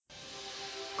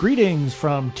Greetings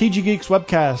from TG Geeks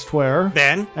Webcast, where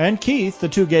Ben and Keith, the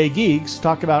two gay geeks,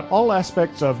 talk about all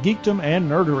aspects of geekdom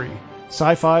and nerdery.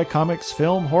 Sci-fi, comics,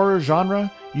 film, horror,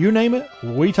 genre, you name it,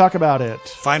 we talk about it.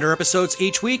 Find our episodes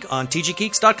each week on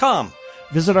tggeeks.com.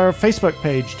 Visit our Facebook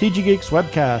page, TG Geeks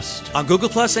Webcast. On Google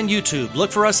Plus and YouTube,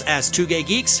 look for us as Two Gay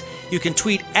Geeks. You can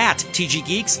tweet at TG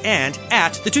Geeks and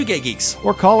at the Two Gay Geeks.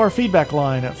 Or call our feedback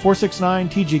line at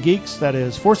 469-TG Geeks. That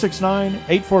is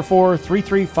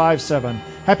 469-844-3357.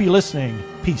 Happy listening.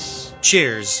 Peace.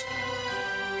 Cheers.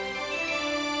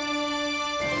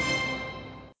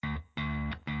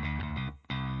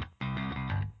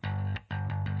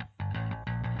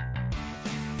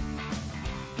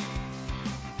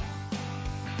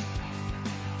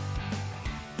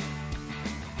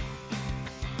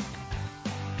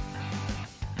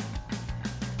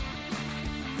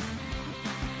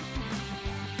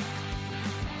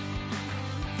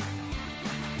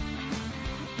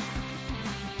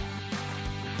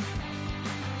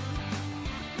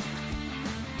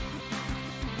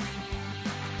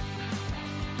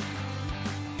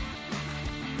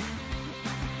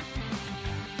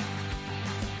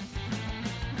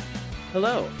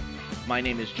 Hello, my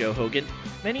name is Joe Hogan.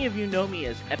 Many of you know me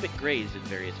as Epic Grays in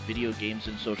various video games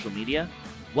and social media.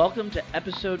 Welcome to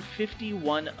episode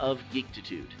 51 of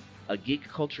Geektitude, a geek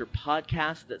culture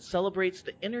podcast that celebrates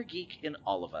the inner geek in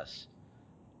all of us.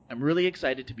 I'm really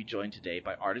excited to be joined today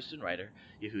by artist and writer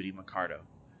Yehudi Mercado.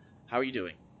 How are you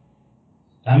doing?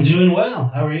 I'm doing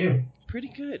well. How are you? Pretty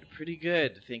good.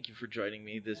 Thank you for joining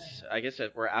me. I guess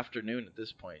we're afternoon at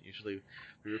this point. Usually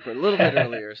we record a little bit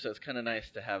earlier, so it's kind of nice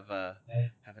to have an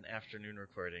afternoon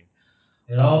recording.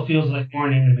 It all feels like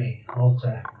morning to me all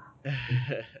the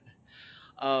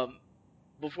time.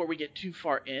 Before we get too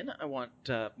far in, I want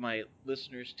my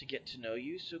listeners to get to know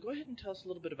you. So go ahead and tell us a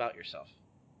little bit about yourself.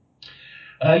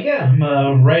 I'm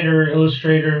a writer,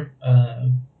 illustrator,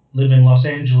 live in Los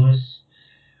Angeles.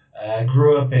 I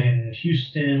grew up in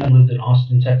Houston, lived in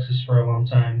Austin, Texas for a long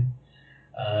time.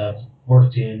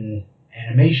 Worked in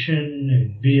animation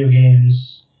and video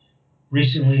games.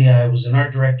 Recently, I was an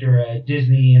art director at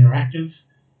Disney Interactive.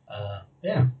 So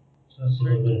that's a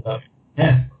little bit about.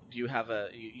 Yeah. Do you have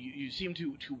you seem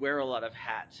to wear a lot of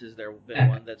hats. Has there been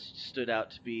one that's stood out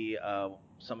to be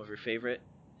some of your favorite?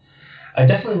 I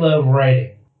definitely love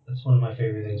writing. That's one of my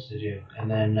favorite things to do. And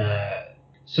then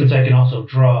since I can also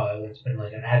draw, it's been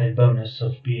like an added bonus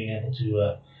of being able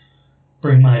to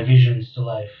bring my visions to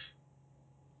life.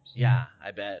 So. Yeah,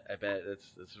 I bet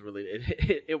it's really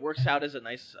it works out as a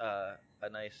nice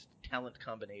talent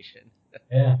combination.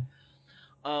 Yeah.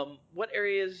 What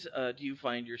areas do you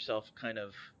find yourself kind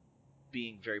of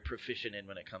being very proficient in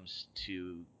when it comes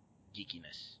to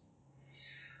geekiness?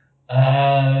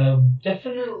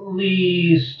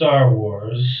 Definitely Star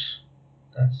Wars.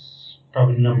 That's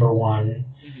probably number one.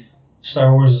 Mm-hmm.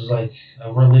 Star Wars is like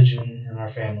a religion in our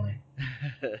family.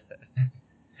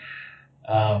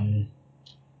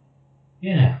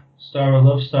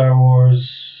 Love Star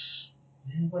Wars.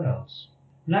 What else?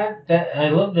 Not that I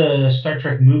love the Star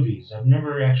Trek movies. I've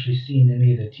never actually seen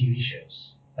any of the TV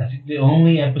shows. I think the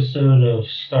only episode of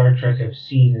Star Trek I've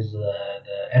seen is the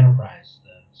Enterprise,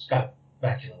 the Scott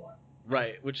Bakula one.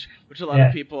 Right, which a lot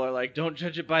of people are like, don't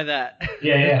judge it by that.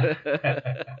 Yeah.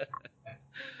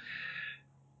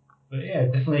 But yeah,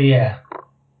 definitely, yeah.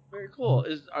 Very cool.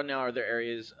 Are there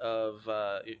areas of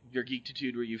your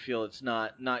geektitude where you feel it's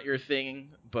not your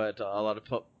thing, but a lot of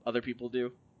other people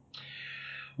do?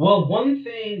 Well, one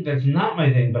thing that's not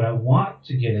my thing, but I want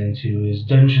to get into is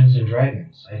Dungeons and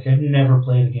Dragons. I've never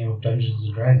played a game of Dungeons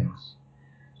and Dragons.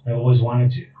 I always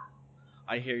wanted to.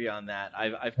 I hear you on that.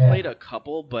 I've played a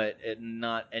couple, but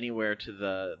not anywhere to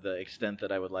the extent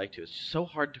that I would like to. It's so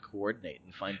hard to coordinate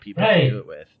and find people to do it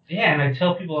with. Yeah, and I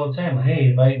tell people all the time, like, hey,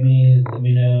 invite me, let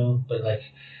me know. But like,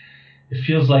 it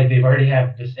feels like they've already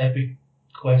have this epic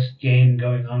quest game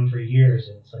going on for years,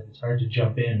 and it's like it's hard to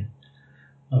jump in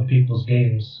on people's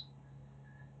games.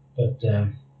 But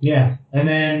and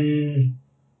then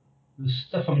the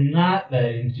stuff I'm not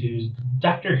that into is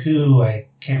Doctor Who. I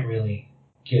can't really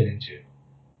get into.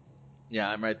 Yeah,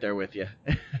 I'm right there with you.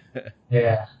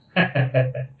 Yeah.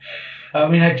 I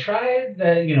mean, I tried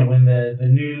that, when the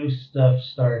new stuff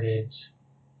started.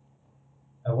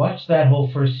 I watched that whole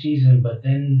first season, but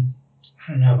then,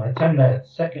 I don't know, by the time that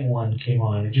second one came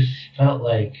on, it just felt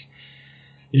like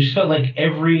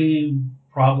every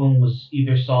problem was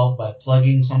either solved by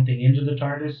plugging something into the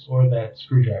TARDIS or that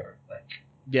screwdriver.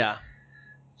 Yeah.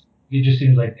 It just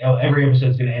seems like every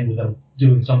episode's going to end with them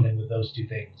doing something with those two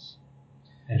things.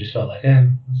 And just felt like, this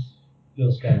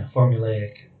feels kind of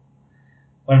formulaic.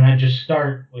 Why don't I just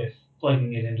start with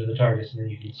plugging it into the TARDIS, and then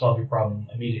you can solve your problem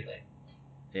immediately.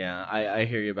 Yeah, I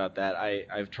hear you about that.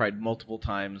 I've tried multiple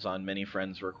times on many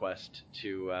friends' request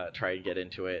to try and get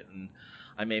into it, and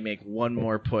I may make one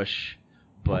more push,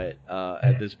 but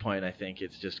at this point I think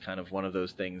it's just kind of one of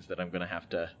those things that I'm going to have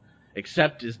to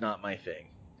accept is not my thing.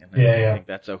 And I think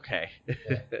that's okay.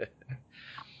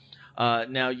 Yeah.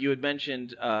 Now, you had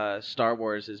mentioned Star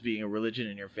Wars as being a religion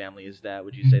in your family.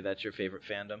 Would you say that's your favorite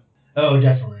fandom? Oh,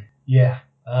 definitely. Yeah.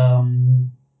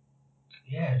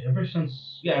 Yeah, ever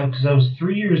since, because I was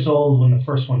 3 years old when the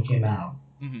first one came out.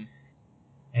 Mm-hmm.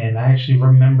 And I actually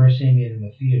remember seeing it in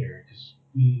the theater because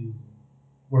we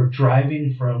were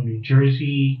driving from New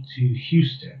Jersey to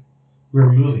Houston. We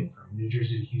were moving from New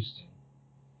Jersey to Houston.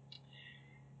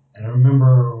 And I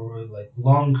remember, like,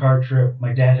 long car trip.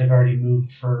 My dad had already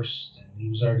moved first, and he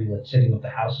was already, like, setting up the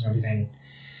house and everything.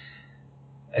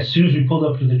 As soon as we pulled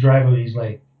up to the driveway, he's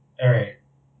like, all right,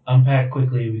 unpack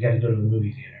quickly. We got to go to the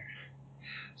movie theater.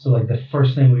 So, like, the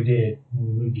first thing we did when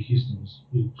we moved to Houston was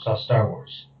we saw Star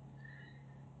Wars.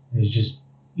 It was just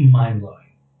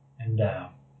mind-blowing. And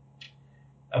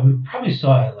we probably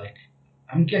saw it, like,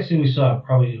 I'm guessing we saw it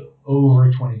probably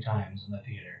over 20 times in the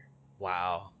theater.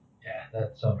 Wow. Yeah,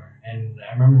 that summer. And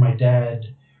I remember my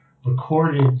dad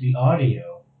recorded the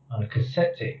audio on a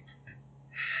cassette tape.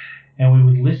 And we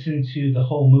would listen to the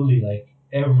whole movie, like,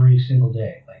 every single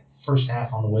day. Like, first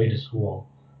half on the way to school,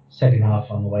 second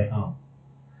half on the way home.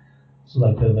 So,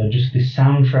 like, just the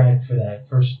soundtrack for that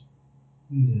first,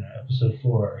 episode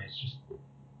 4 is just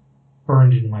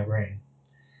burned into my brain.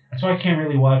 That's why I can't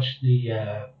really watch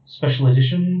the special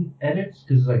edition edits,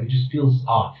 because, like, it just feels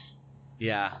off.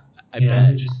 Yeah, I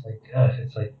bet. It's just like,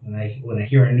 it's like when I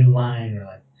hear a new line or,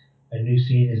 like, a new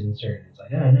scene is inserted, it's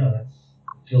like, oh, no, it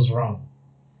feels wrong.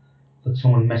 It's like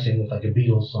someone messing with, like, a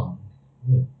Beatles song.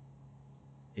 Ooh.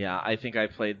 Yeah, I think I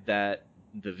played the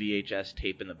VHS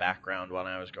tape in the background when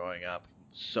I was growing up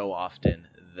so often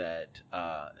that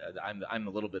I'm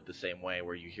a little bit the same way,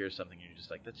 where you hear something and you're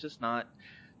just like, that's not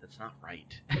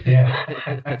right.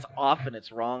 Yeah. That's off and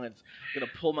it's wrong. It's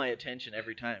gonna pull my attention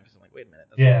every time because I'm like, wait a minute,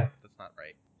 that's not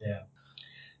right. Yeah.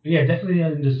 But yeah, definitely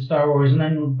into Star Wars, and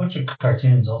then a bunch of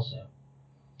cartoons also.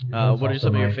 What are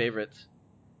some of your favorites?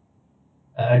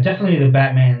 Definitely the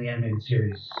Batman the animated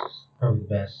series is probably the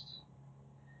best.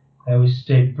 I always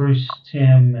say Bruce,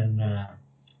 Tim, and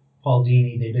Paul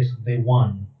Dini. They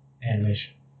won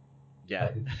animation. Yeah,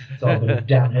 it's all been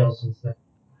downhill since then.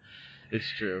 It's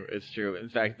true. In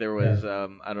fact, there was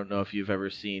I don't know if you've ever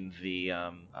seen the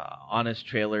Honest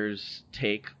Trailers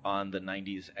take on the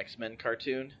 '90s X-Men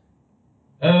cartoon.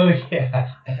 Oh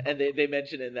yeah. And they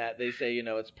mention in that, they say,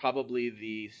 it's probably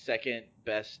the second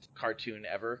best cartoon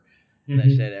ever. And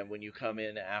they said, and when you come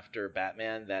in after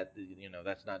Batman,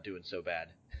 that's not doing so bad.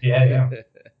 Yeah.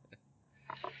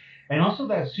 And also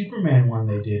that Superman one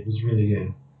they did was really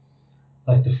good.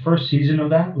 Like, the first season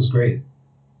of that was great.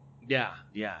 Yeah.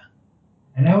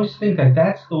 And I always think, like,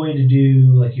 that's the way to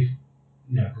do, like, if,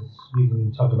 because we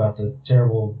can talk about the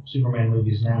terrible Superman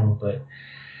movies now, but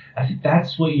I think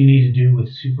that's what you need to do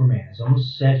with Superman, is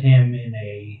almost set him in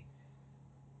a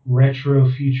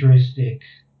retro-futuristic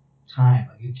time.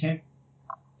 Like, you can't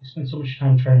spend so much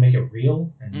time trying to make it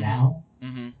real and now.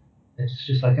 Mm-hmm. It's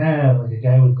just like a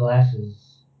guy with glasses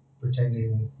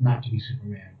pretending not to be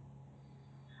Superman.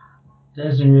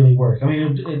 Doesn't really work. I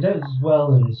mean, it does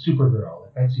well in Supergirl.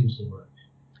 Like, that seems to work.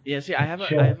 Yeah, see, I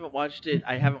haven't watched it.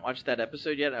 I haven't watched that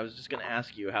episode yet. I was just going to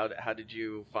ask you, how did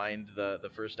you find the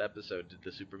first episode? Did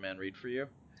the Superman read for you?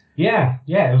 Yeah,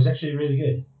 it was actually really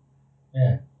good.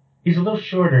 Yeah, he's a little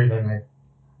shorter than I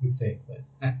would think,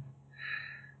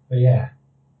 but yeah,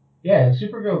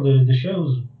 Supergirl, the show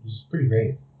was pretty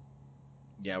great.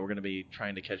 Yeah, we're going to be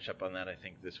trying to catch up on that, I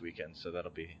think, this weekend, so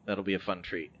that'll be a fun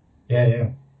treat. Yeah.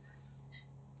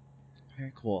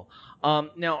 Very cool.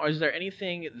 Now, is there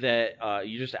anything that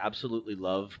you just absolutely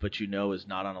love, but is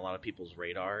not on a lot of people's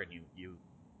radar, and you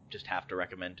just have to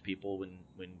recommend to people when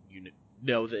you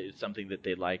know that it's something that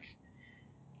they like?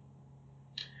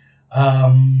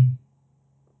 That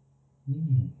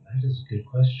is a good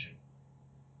question.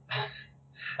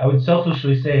 I would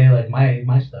selfishly say, like,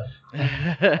 my stuff.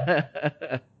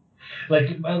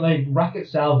 like Rocket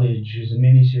Salvage is a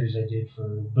miniseries I did for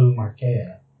Boom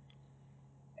Archaea,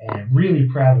 and I'm really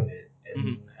proud of it.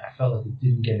 And I felt like it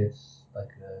didn't get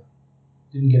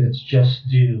its just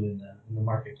due in the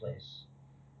marketplace.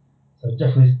 So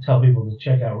definitely tell people to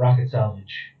check out Rocket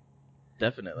Salvage.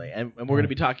 Definitely, and we're going to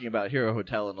be talking about Hero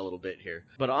Hotel in a little bit here.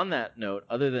 But on that note,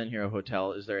 other than Hero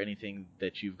Hotel, is there anything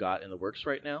that you've got in the works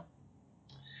right now?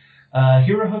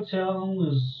 Hero Hotel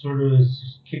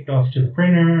was kicked off to the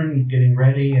printer and getting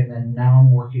ready, and then now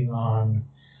I'm working on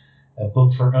a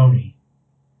book for Oni,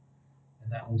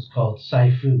 and that one's called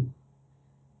Sci-Fu.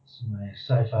 It's my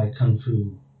sci-fi kung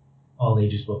fu all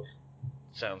ages book.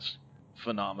 Sounds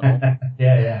phenomenal.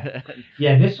 Yeah.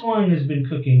 This one has been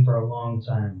cooking for a long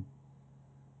time.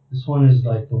 This one is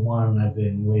like the one I've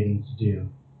been waiting to do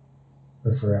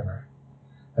for forever.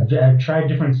 I've tried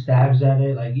different stabs at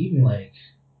it, like even like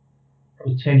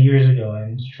probably 10 years ago.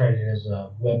 I just tried it as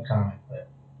a webcomic, but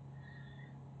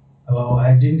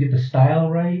I didn't get the style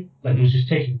right. Like it was just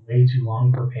taking way too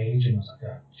long per page, and I was like,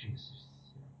 oh, jeez,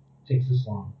 it takes this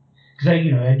long. Because I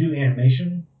do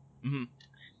animation. Mm-hmm.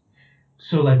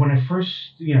 So like when I first,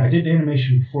 I did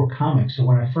animation before comics. So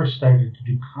when I first started to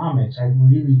do comics, I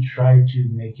really tried to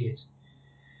make it,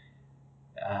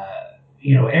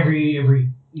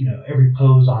 every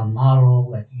pose on model.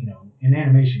 Like in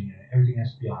animation, everything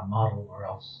has to be on model, or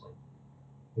else like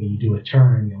when you do a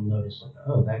turn, you'll notice like,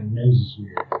 oh, that nose is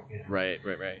weird. Right.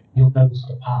 You'll notice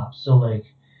the pop. So like,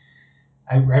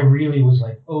 I really was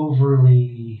like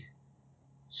overly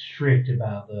strict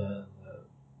about the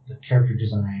character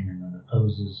design and the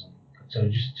poses, and so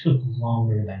it just took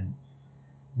longer than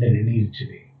it needed to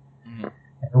be. Mm-hmm.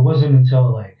 And it wasn't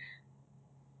until like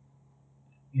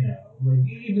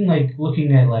even like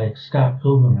looking at like Scott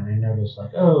Pilgrim, and I noticed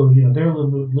like, oh, they're a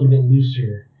little bit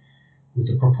looser with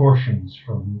the proportions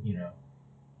from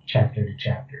chapter to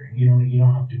chapter. You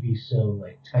don't have to be so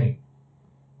like tight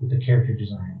with the character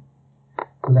design.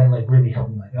 So that like really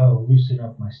helped me like, oh, loosen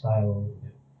up my style a little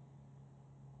bit.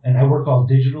 And I work all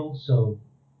digital, so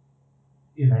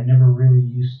I never really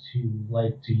used to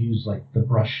like to use like the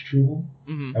brush tool.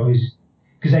 Mm-hmm. I always,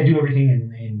 because I do everything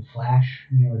in Flash,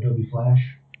 Adobe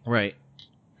Flash. Right.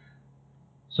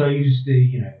 So I use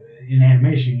in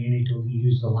animation you need to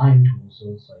use the line tool,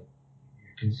 so it's like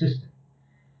you're consistent.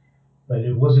 But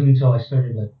it wasn't until I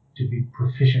started like to be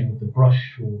proficient with the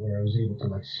brush tool where I was able to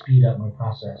like speed up my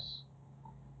process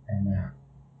and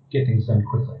get things done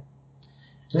quickly.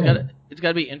 So it's got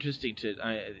to be interesting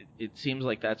it seems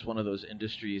like that's one of those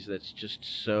industries that's just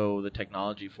the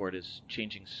technology for it is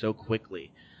changing so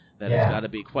quickly that it's got to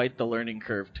be quite the learning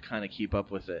curve to kind of keep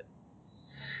up with it.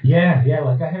 Yeah,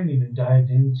 like I haven't even dived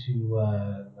into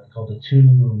like all the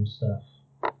Toon Boom stuff.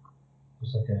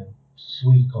 There's like a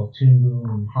suite called Toon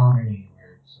Boom Harmony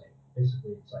where it's like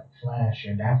basically it's like Flash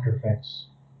and After Effects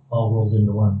all rolled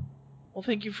into one. Well,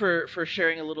 thank you for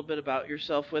sharing a little bit about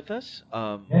yourself with us.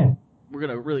 Yeah. We're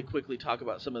going to really quickly talk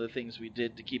about some of the things we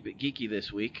did to keep it geeky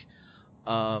this week.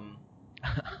 I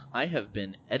have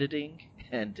been editing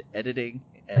and editing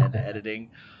and editing.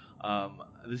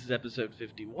 This is episode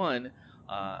 51.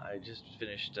 I just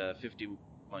finished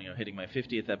hitting my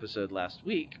 50th episode last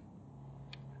week.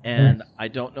 And Nice. I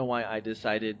don't know why I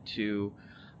decided to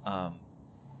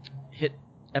hit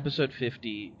episode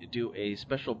 50, do a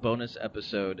special bonus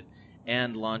episode,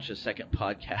 and launch a second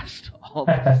podcast all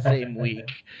the same week.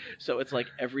 So it's like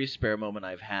every spare moment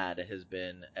I've had has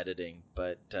been editing.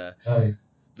 But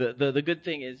the good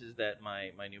thing is that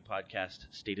my new podcast,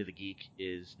 State of the Geek,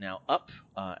 is now up.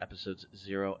 Episodes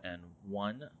 0 and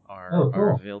 1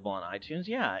 are available on iTunes.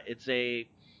 Yeah, it's a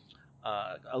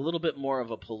little bit more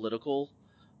of a political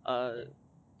kind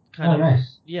of.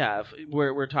 Nice. Yeah,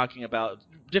 we're talking about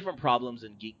different problems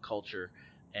in geek culture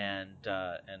and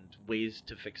ways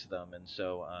to fix them. And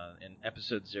so in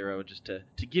episode 0, just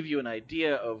to give you an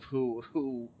idea of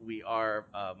who we are,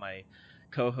 my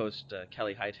co-host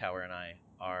Kelly Hightower and I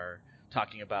are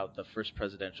talking about the first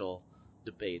presidential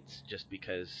debates, just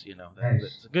because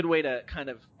that's a good way to kind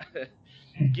of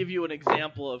give you an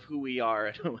example of who we are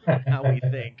and how we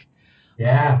think.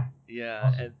 Yeah.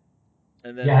 Awesome.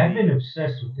 And then I've been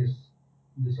obsessed with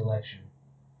this election.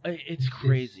 It's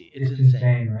crazy. It's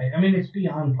insane, right? I mean, it's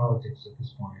beyond politics at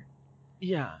this point.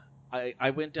 Yeah. I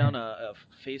went down a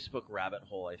Facebook rabbit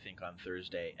hole, I think, on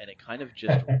Thursday, and it kind of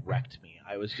just wrecked me.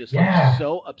 I was just like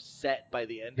so upset by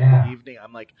the end of the evening.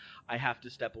 I'm like, I have to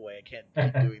step away. I can't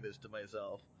keep doing this to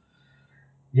myself.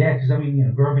 Yeah, because I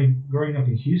mean, growing up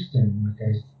in Houston, like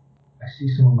I see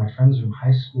some of my friends from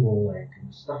high school, like and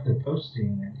the stuff they're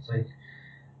posting, and it's like,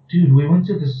 dude, we went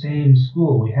to the same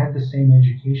school, we had the same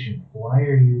education. Why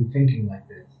are you thinking like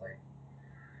this? Like,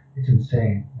 it's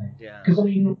insane. Like, because I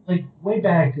mean, like way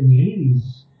back in the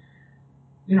 '80s,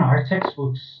 our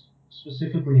textbooks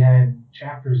specifically had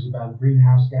chapters about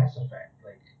greenhouse gas effect.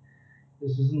 Like,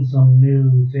 this isn't some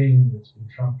new thing that's been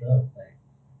trumped up. Like,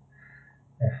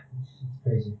 yeah, it's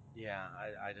crazy. Yeah,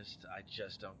 I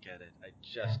just don't get it. I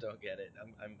just don't get it.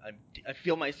 I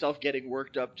feel myself getting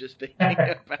worked up just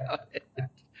thinking about it.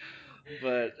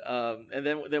 But and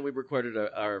then we recorded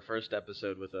our first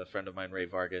episode with a friend of mine, Ray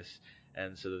Vargas,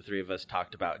 and so the three of us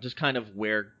talked about just kind of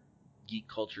where geek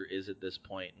culture is at this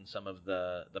point and some of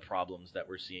the problems that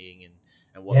we're seeing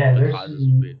and what the causes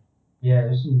will be. Yeah,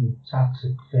 there's some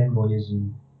toxic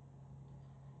fanboyism.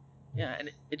 Yeah,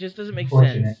 and it just doesn't make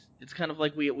sense. It's kind of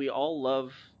like we all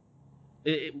love.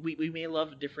 We may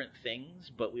love different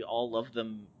things, but we all love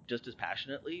them just as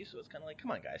passionately. So it's kind of like,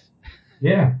 come on, guys.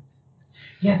 Yeah.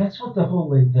 Yeah, that's what the whole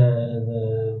like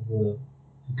the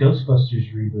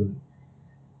Ghostbusters reboot.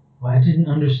 Well, I didn't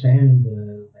understand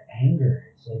the anger.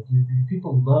 It's like you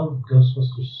people love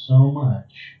Ghostbusters so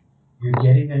much. You're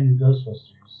getting a new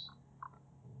Ghostbusters.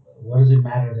 What does it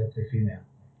matter that they're female?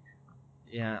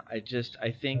 Yeah, I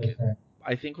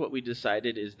think what we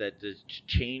decided is that the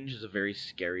change is a very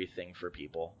scary thing for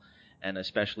people, and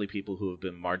especially people who have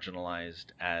been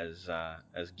marginalized as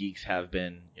geeks have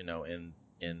been,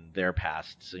 in their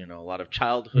pasts. A lot of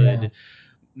childhood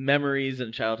memories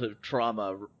and childhood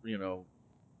trauma,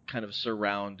 kind of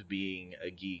surround being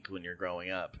a geek when you're growing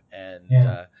up, and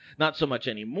not so much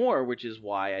anymore, which is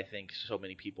why I think so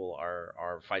many people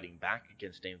are fighting back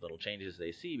against any little changes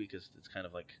they see, because it's kind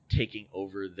of like taking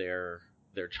over their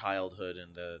childhood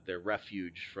and their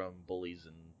refuge from bullies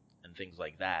and things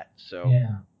like that. So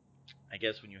I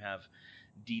guess when you have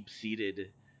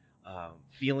deep-seated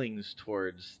feelings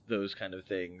towards those kind of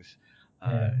things,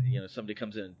 somebody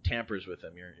comes in and tampers with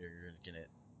them, you're gonna get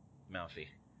mouthy.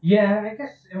 Yeah, I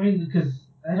guess, because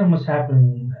that almost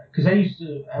happened, because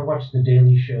I watched The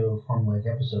Daily Show from, like,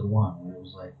 episode 1, when it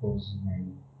was, like, what was his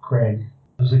name? Craig.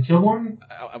 Was it Kilborn?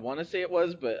 I want to say it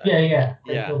was, but... Craig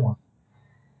Kilborn.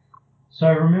 So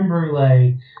I remember,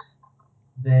 like,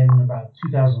 then about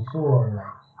 2004,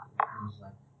 like, it was,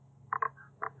 like,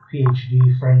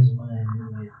 PhD friends of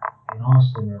mine in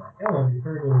Austin were like, oh, have you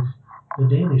heard of The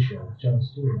Daily Show with Jon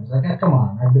Stewart? I was like, come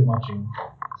on, I've been watching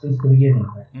since the beginning.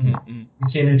 Like, you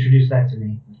can't introduce that to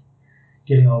me.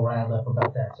 Getting all riled up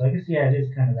about that. So I guess, it is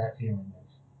kind of that feeling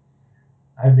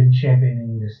of I've been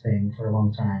championing this thing for a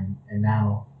long time, and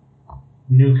now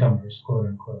newcomers, quote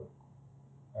unquote,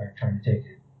 are trying to take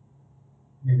it.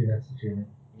 Maybe that's the feeling.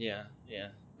 Yeah.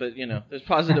 But, there's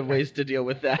positive ways to deal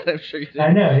with that. I'm sure you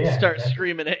didn't start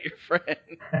screaming at your friend.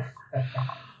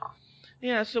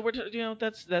 Yeah, so we're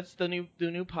that's the new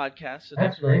podcast. So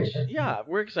that's great.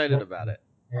 We're excited about it.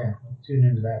 Yeah, I'll tune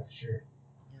into that for sure.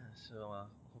 Yeah, so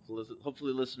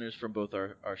hopefully listeners from both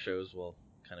our shows will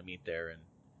kind of meet there and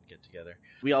get together.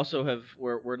 We also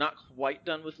we're not quite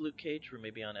done with Luke Cage. We're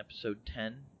maybe on episode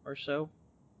 10 or so.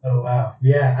 Oh wow,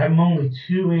 yeah, I'm only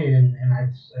 2 in, and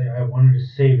I wanted to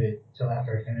save it till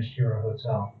after I finished Hero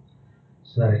Hotel,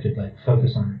 so that I could like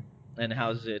focus on it. And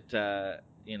how's it? How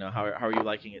are you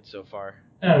liking it so far?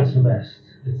 Oh, it's the best.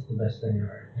 It's the best thing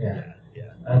ever. Yeah.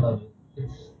 I love it.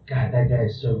 God, that guy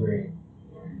is so great.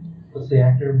 What's the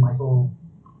actor? Michael?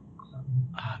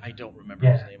 I don't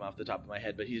remember his name off the top of my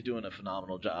head, but he's doing a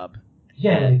phenomenal job.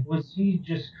 Yeah, like, was he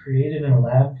just created in a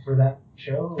lab for that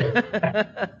show?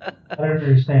 I don't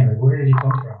understand. Like, where did he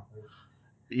come from?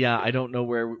 Yeah, I don't know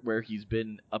where he's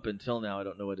been up until now. I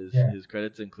don't know what his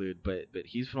credits include, but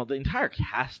he's phenomenal. The entire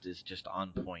cast is just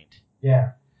on point.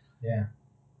 Yeah.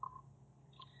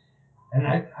 And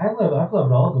I've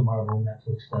loved all the Marvel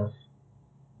Netflix stuff.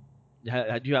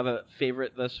 Do you have a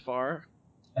favorite thus far?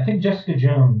 I think Jessica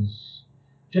Jones.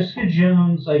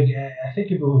 Like, I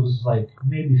think if it was like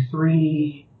maybe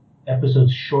 3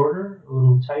 episodes shorter, a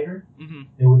little tighter,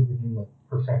 it would have been like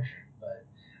perfection. But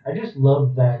I just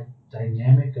love that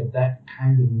dynamic of that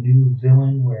kind of new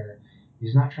villain where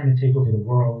he's not trying to take over the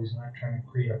world, he's not trying to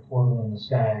create a portal in the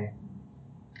sky.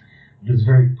 It's a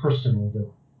very personal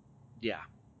villain. Yeah.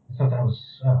 I thought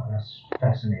that's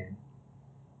fascinating.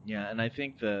 Yeah, and I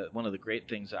think one of the great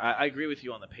things, I agree with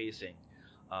you on the pacing.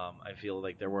 I feel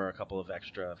like there were a couple of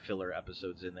extra filler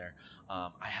episodes in there. I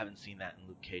haven't seen that in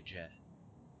Luke Cage yet.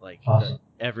 Like, awesome.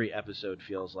 Every episode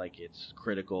feels like it's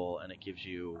critical and it gives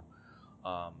you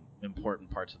important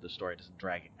parts of the story. It doesn't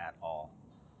drag at all.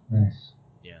 Nice.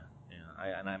 Yeah.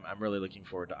 I'm really looking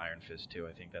forward to Iron Fist too.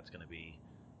 I think that's going to be.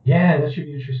 Yeah, that should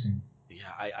be interesting.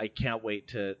 Yeah, I can't wait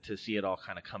to see it all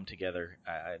kind of come together.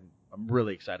 I'm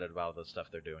really excited about the stuff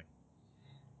they're doing.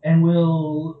 And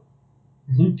will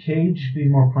Luke Cage be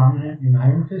more prominent in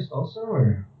Iron Fist also,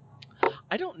 or?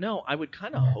 I don't know. I would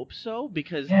kind of hope so,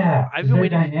 because I've been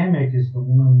waiting. Their dynamic is the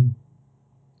one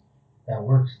that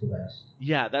works the best.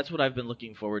 Yeah, that's what I've been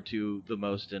looking forward to the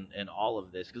most in all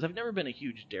of this, because I've never been a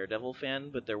huge Daredevil fan,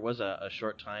 but there was a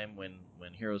short time when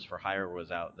Heroes for Hire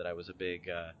was out that I was a big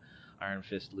Iron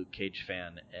Fist Luke Cage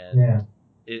fan, and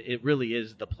it really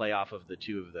is the playoff of the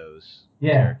two of those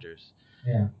characters.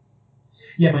 Yeah.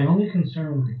 Yeah, my only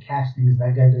concern with the casting is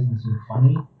that guy doesn't seem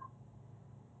funny.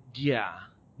 Yeah.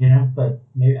 But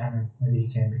maybe I don't know. Maybe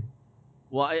he can be.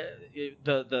 Well,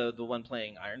 the one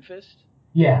playing Iron Fist,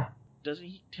 Yeah. doesn't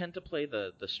he tend to play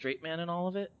the straight man in all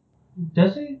of it?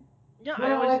 Does he? Yeah,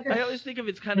 Well, I guess. I always think of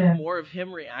it's kind of Yeah. more of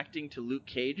him reacting to Luke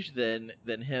Cage than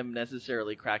him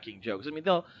necessarily cracking jokes. I mean,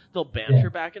 they'll banter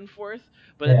back and forth,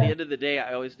 but at the end of the day,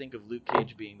 I always think of Luke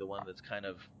Cage being the one that's kind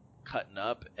of cutting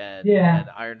up, and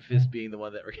Iron Fist being the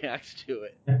one that reacts to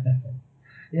it.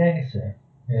 Yeah, I guess so.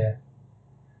 Yeah.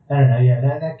 I don't know. Yeah,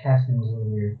 that casting was a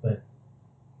little weird, but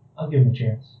I'll give him a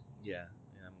chance. Yeah,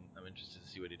 I'm interested to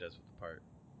see what he does with the part.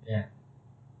 Yeah.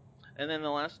 And then the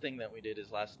last thing that we did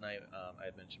is last night, I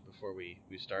had mentioned before we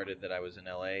started that I was in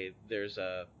LA. There's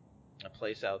a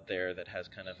place out there that has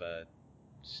kind of a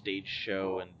stage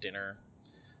show and dinner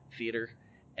theater,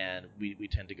 and we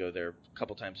tend to go there a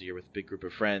couple times a year with a big group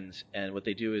of friends. And what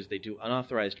they do is they do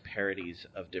unauthorized parodies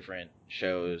of different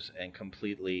shows and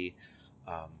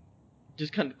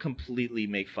just kind of completely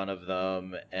make fun of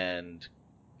them and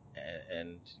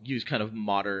use kind of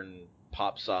modern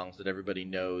pop songs that everybody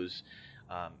knows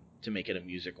to make it a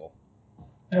musical.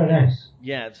 Oh, nice.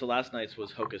 Yeah, and so last night's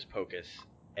was Hocus Pocus,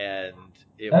 and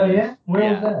it was. Oh, yeah?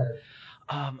 Where was that?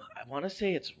 I want to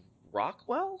say it's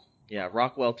Rockwell. Yeah,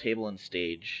 Rockwell Table and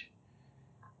Stage,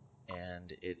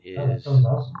 and it is. Oh, that sounds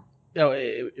awesome. No,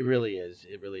 it really is.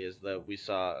 It really is. We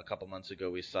saw a couple months ago.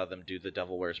 We saw them do The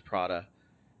Devil Wears Prada,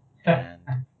 and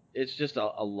it's just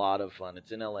a lot of fun.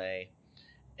 It's in LA,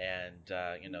 and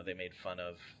they made fun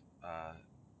of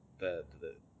the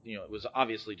it was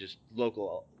obviously just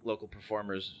local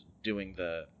performers doing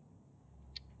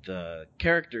the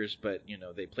characters, but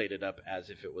they played it up as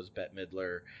if it was Bette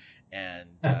Midler and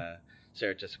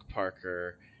Sarah Jessica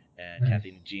Parker and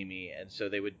Kathy Najimy, and so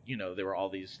they would there were all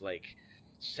these like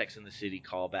Sex and the City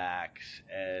callbacks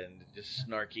and just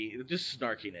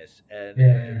snarkiness, and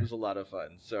it was a lot of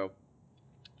fun. So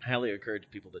I highly encourage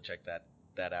people to check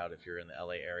that out if you're in the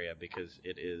LA area, because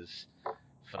it is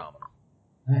phenomenal.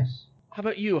 Nice. How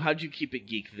about you? How'd you keep it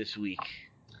geek this week?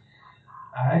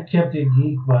 I kept it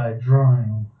geek by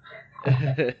drawing.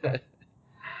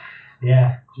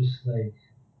 Yeah, just like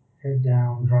head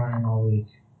down drawing all week.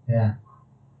 Yeah.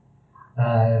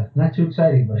 Not too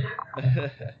exciting, but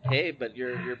hey, but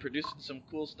you're producing some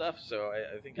cool stuff, so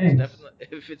I think Thanks. It's definitely,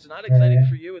 if it's not exciting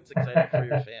for you, it's exciting for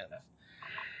your fans.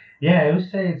 Yeah, I would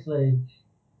say it's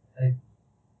like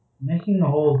making a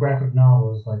whole graphic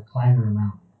novel is like climbing a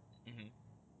mountain. Mm-hmm.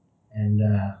 And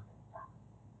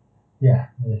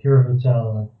the Hero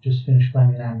Hotel, I just finished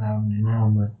climbing that mountain, and now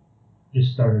I'm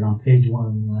just started on page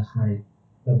 1 last night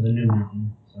of the new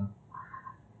mountain. So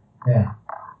yeah.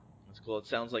 That's cool. It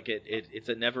sounds like it's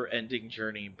a never-ending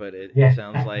journey, but it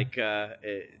sounds like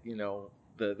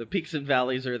the peaks and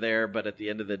valleys are there, but at the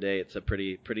end of the day, it's a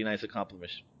pretty nice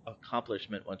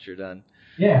accomplishment once you're done.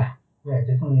 Yeah, it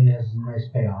definitely has a nice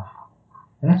payoff,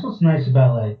 and that's what's nice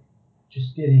about like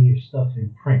just getting your stuff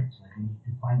in print. Like you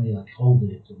can finally like hold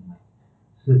it and like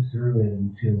flip through it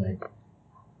and feel like,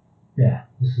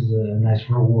 this is a nice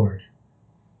reward.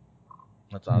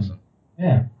 That's awesome.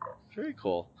 Yeah. Very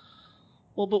cool.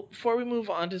 Well, before we move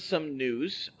on to some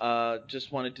news,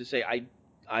 just wanted to say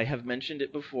I have mentioned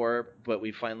it before, but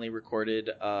we finally recorded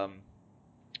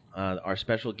our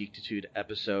special Geektitude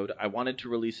episode. I wanted to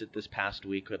release it this past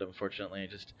week, but unfortunately I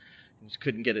just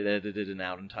couldn't get it edited and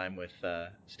out in time with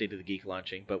State of the Geek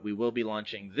launching. But we will be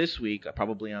launching this week,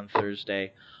 probably on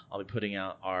Thursday. I'll be putting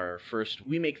out our first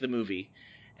We Make the Movie,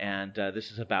 and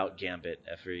this is about Gambit.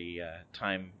 Every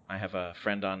time I have a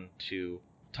friend on to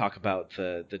talk about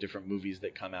the different movies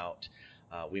that come out,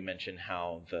 we mention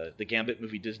how the Gambit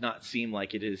movie does not seem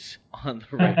like it is on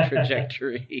the right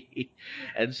trajectory.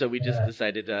 And so we just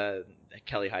decided,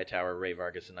 Kelly Hightower, Ray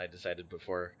Vargas, and I decided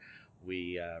before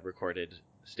we recorded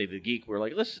State of the Geek, we're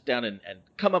like, let's sit down and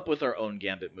come up with our own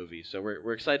Gambit movie. So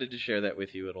we're excited to share that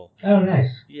with you. Oh,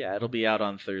 nice. Yeah, it'll be out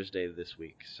on Thursday this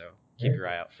week, so keep your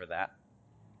eye out for that.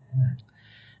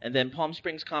 And then Palm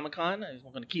Springs Comic-Con,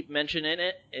 I'm going to keep mentioning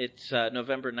it. It's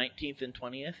November 19th and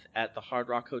 20th at the Hard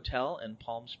Rock Hotel in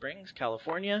Palm Springs,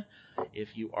 California.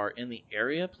 If you are in the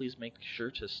area, please make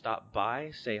sure to stop by,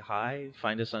 say hi,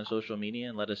 find us on social media,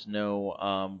 and let us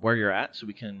know where you're at so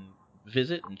we can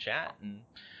visit and chat. And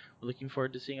we're looking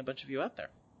forward to seeing a bunch of you out there.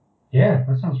 Yeah,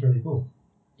 that sounds really cool.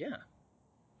 Yeah.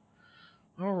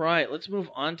 All right, let's move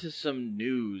on to some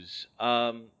news.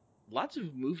 Lots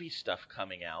of movie stuff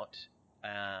coming out.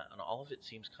 And all of it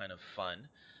seems kind of fun.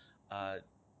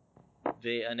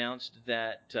 They announced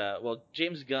that,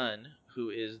 James Gunn,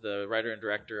 who is the writer and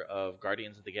director of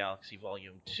Guardians of the Galaxy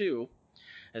Volume 2,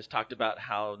 has talked about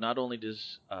how not only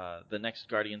does the next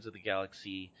Guardians of the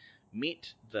Galaxy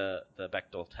meet the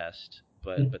Bechdel test,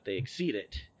 but they exceed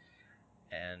it.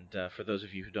 And for those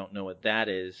of you who don't know what that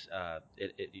is,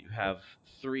 you have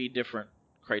 3 different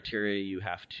criteria you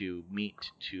have to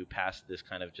meet to pass this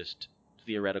kind of just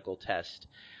theoretical test.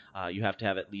 You have to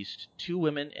have at least 2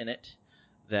 women in it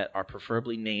that are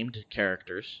preferably named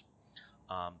characters.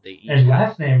 They each and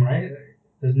last name, right?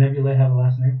 Does Nebula have a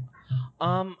last name?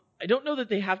 I don't know that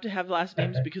they have to have last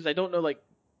names because I don't know, like,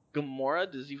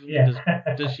 Gamora, does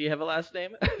she have a last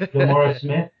name? Gamora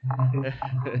Smith.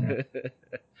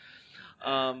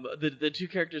 The 2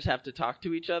 characters have to talk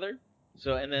to each other.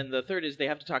 So, and then the third is they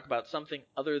have to talk about something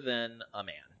other than a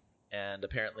man. And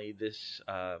apparently this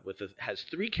has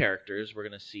 3 characters. We're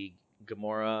going to see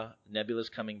Gamora, Nebula's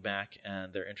coming back,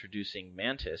 and they're introducing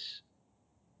Mantis,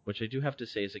 which I do have to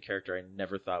say is a character I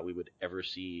never thought we would ever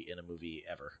see in a movie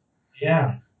ever.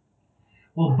 Yeah.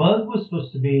 Well, Bug was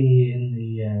supposed to be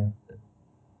in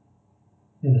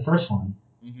the first one.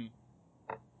 Mm-hmm.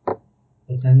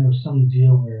 But then there was some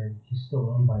deal where he's still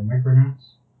owned by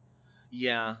Micronauts.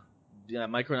 Yeah,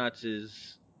 Micronauts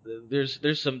is...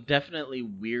 There's some definitely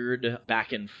weird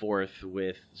back and forth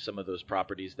with some of those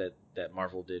properties that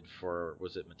Marvel did for,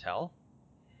 was it Mattel?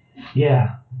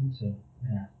 Yeah, I think so.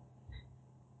 Yeah.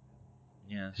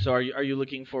 Yeah. So are you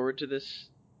looking forward to this?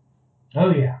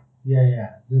 Oh yeah.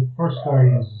 The first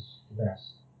Guardians is the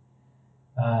best.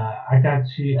 I got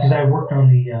to, because I worked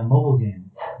on the mobile game,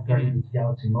 Guardians of the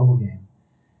Galaxy mobile game,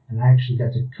 and I actually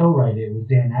got to co-write it with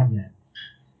Dan Abnett,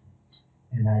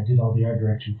 and I did all the art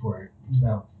direction for it.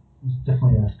 That was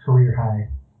definitely a career high.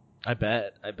 I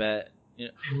bet. You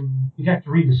know, we got to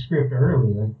read the script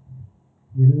early. Like,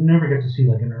 we never got to see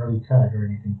like an early cut or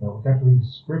anything, but we got to read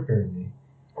the script early.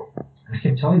 I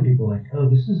kept telling people like, "Oh,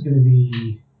 this is going to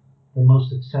be the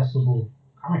most accessible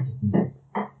comic book movie,"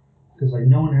 because like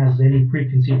no one has any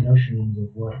preconceived notions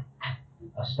of what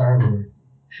a Star-Lord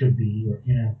should be, or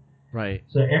right.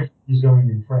 So everything's going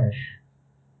in fresh,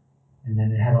 and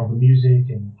then it had all the music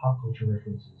and pop culture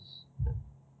references.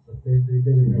 So they did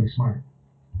it really smart.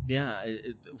 Yeah,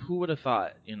 who would have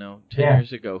thought, 10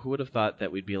 years ago, who would have thought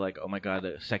that we'd be like, oh my god,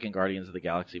 a second Guardians of the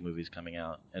Galaxy movie's coming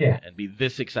out, and be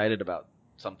this excited about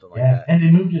something like that. And they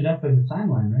moved it up in the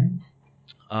timeline,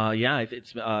 right? Yeah,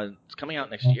 it's coming out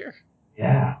next year.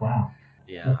 Yeah, wow.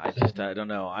 Yeah, I don't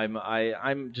know.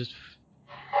 I'm just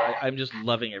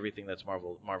loving everything that's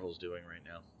Marvel's doing right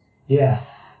now. Yeah.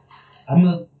 I'm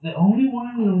the only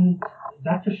one.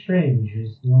 Doctor Strange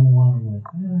is the only one I'm like.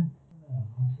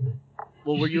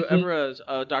 Well, were you ever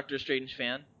a Doctor Strange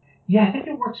fan? Yeah, I think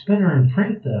it works better in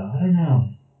print, though. I don't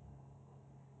know.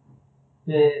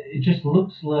 It just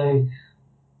looks like.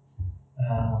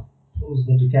 What was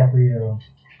the DiCaprio?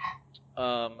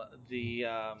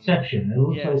 Inception. It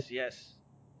looks like yes.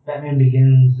 Batman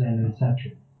Begins and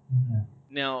Inception.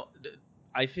 Now,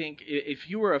 I think if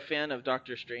you were a fan of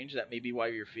Doctor Strange, that may be why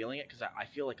you're feeling it, because I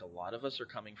feel like a lot of us are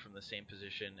coming from the same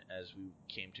position as we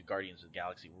came to Guardians of the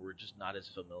Galaxy, where we're just not as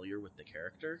familiar with the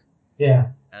character.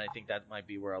 Yeah. And I think that might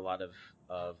be where a lot of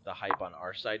the hype on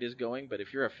our side is going. But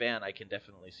if you're a fan, I can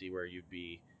definitely see where you'd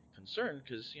be concerned,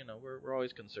 because we're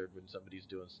always concerned when somebody's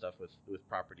doing stuff with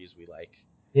properties we like.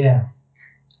 Yeah.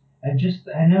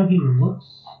 I know he looks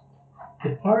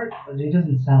the part, but he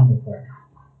doesn't sound the part.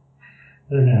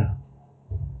 I don't know.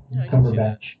 Yeah,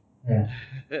 Cumberbatch. Yeah.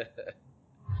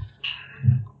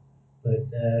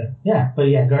 But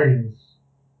Guardians.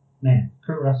 Man,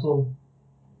 Kurt Russell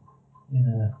in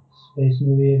a space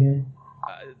movie again.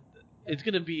 It's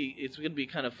gonna be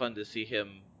kind of fun to see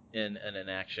him in an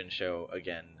action show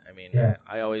again. I mean,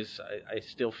 I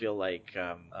still feel like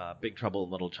Big Trouble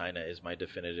in Little China is my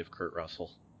definitive Kurt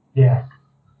Russell. Yeah.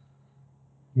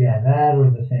 Yeah, that or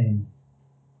The Thing.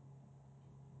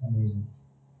 Amazing.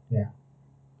 Yeah.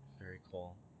 Very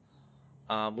cool.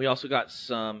 We also got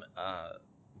some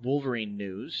Wolverine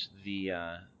news.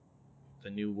 The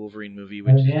new Wolverine movie,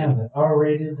 which is the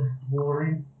R-rated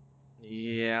Wolverine.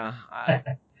 Yeah,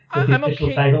 the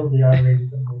official title, the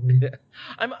R-rated Wolverine.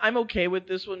 I'm okay with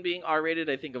this one being R-rated.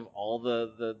 I think of all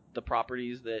the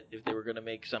properties that if they were going to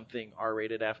make something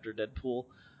R-rated after Deadpool,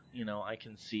 I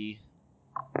can see.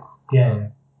 Yeah.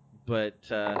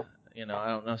 But I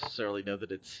don't necessarily know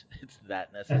that it's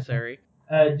that necessary.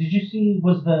 Did you see?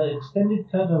 Was the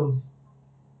extended cut of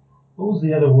what was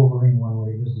the other Wolverine one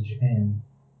where he goes to Japan?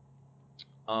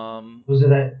 Was it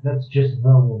that's just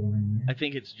the Wolverine, right? I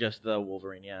think it's just the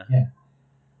Wolverine, yeah. Yeah.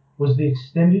 Was the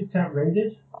extended cut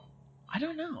rated? I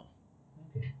don't know.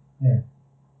 Okay. Yeah.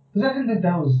 Because I didn't think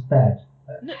that was bad.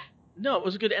 No, it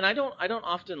was good, and I don't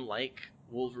often like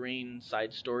Wolverine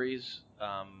side stories,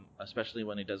 especially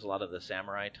when he does a lot of the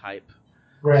samurai type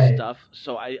Right. stuff.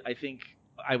 So I think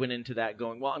I went into that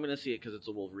going, well, I'm going to see it because it's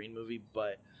a Wolverine movie,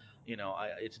 but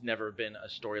it's never been a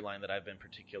storyline that I've been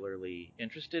particularly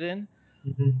interested in.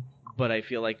 Mm-hmm. But I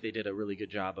feel like they did a really good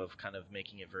job of kind of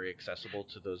making it very accessible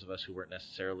to those of us who weren't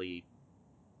necessarily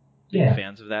big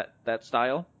fans of that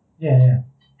style. Yeah.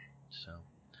 So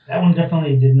that one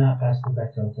definitely did not pass the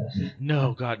Bechdel test.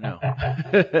 No, God, no.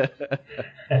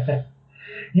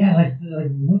 Yeah, like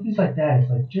movies like that, it's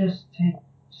like just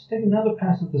take another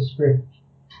pass at the script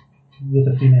with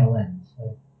a female lens.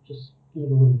 Like, just give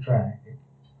it a little try.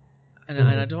 And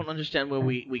I don't understand why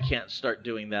we can't start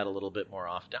doing that a little bit more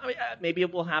often. I mean, maybe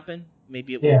it will happen.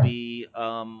 Maybe it will be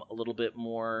a little bit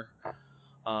more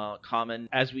common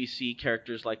as we see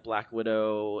characters like Black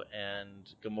Widow and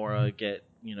Gamora get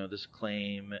this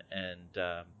acclaim and.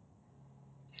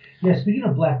 Yeah, speaking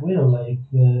of Black Widow, like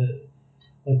the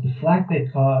flack they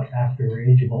caught after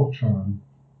Age of Ultron,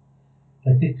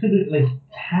 like they could have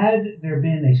had there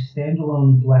been a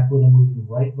standalone Black Widow movie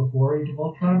right before Age of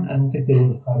Ultron, I don't think they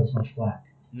would have caught as much flack.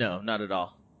 No, not at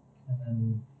all.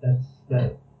 And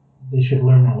that they should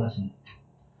learn that lesson.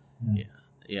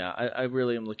 Yeah. I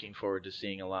really am looking forward to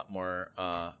seeing a lot more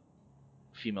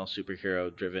female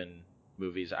superhero-driven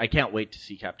movies. I can't wait to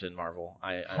see Captain Marvel.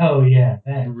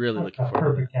 I'm really looking forward to that.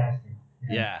 Perfect casting.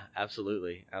 Yeah,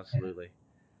 absolutely.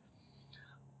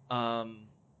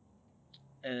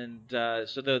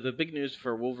 So the big news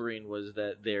for Wolverine was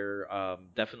that they're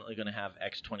definitely going to have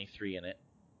X-23 in it.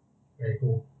 Very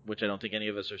cool. Which I don't think any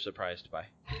of us are surprised by.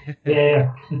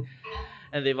 Yeah.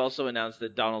 And they've also announced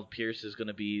that Donald Pierce is going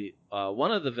to be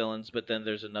one of the villains, but then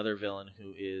there's another villain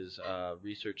who is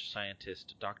research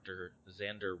scientist Dr.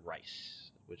 Xander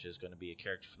Rice, which is going to be a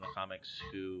character from the comics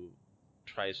who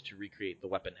tries to recreate the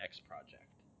Weapon X project.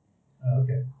 Oh,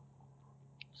 okay.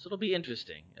 So it'll be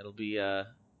interesting. It'll be I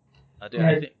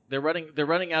think they're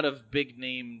running out of big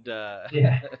named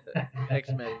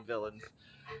X-Men villains.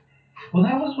 Well,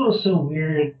 that was what was so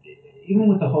weird, even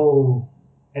with the whole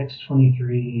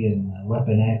X-23 and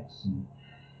Weapon X, and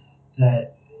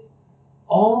that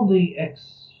all the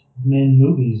X-Men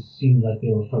movies seemed like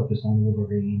they were focused on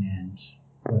Wolverine and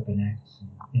Weapon X,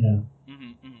 and,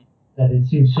 that it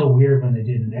seemed so weird when they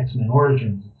did an X-Men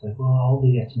Origins. It's like, well, all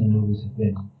the X-Men movies have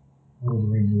been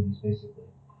Wolverine movies, basically.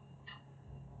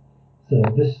 So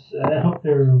I hope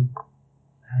they're,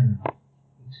 I don't know,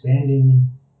 expanding,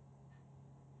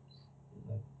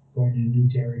 going into new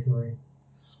territory.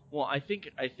 Well, I think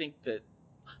that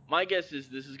my guess is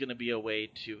this is going to be a way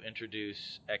to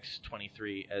introduce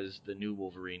X-23 as the new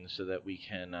Wolverine, so that we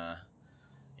can,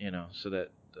 so that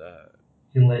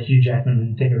you can let Hugh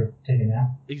Jackman take a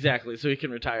nap. Exactly, so he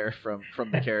can retire from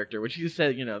the character, which he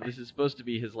said, this is supposed to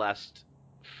be his last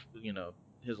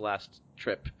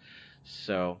trip.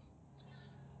 So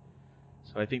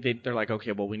I think they're like,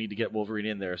 okay, well, we need to get Wolverine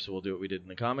in there, so we'll do what we did in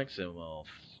the comics, and we'll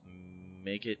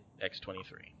make it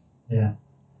X-23. Yeah.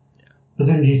 But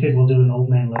then do you think we'll do an Old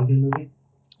Man Logan movie?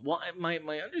 Well, my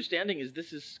understanding is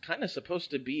this is kind of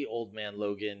supposed to be Old Man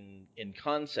Logan in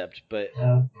concept, but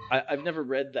I've never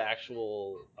read the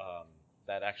actual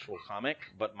that actual comic,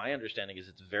 but my understanding is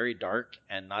it's very dark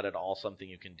and not at all something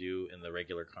you can do in the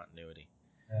regular continuity.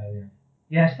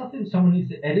 Yeah, I still think someone needs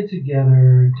to edit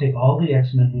together, take all the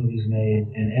X-Men movies made,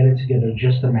 and edit together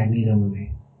just the Magneto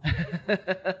movie.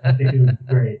 I think it would be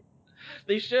great.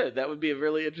 They should. That would be a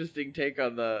really interesting take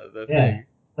on the thing.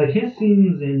 Like his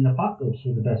scenes in Apocalypse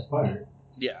were the best part.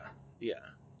 Yeah.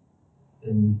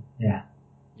 And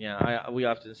we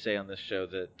often say on this show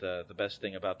that the best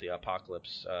thing about the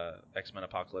Apocalypse, X-Men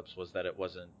Apocalypse, was that it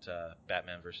wasn't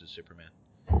Batman versus Superman.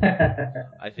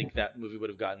 I think that movie would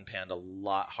have gotten panned a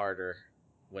lot harder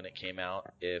when it came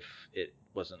out if it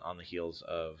wasn't on the heels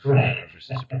of Batman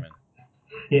versus Superman.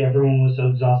 Yeah, everyone was so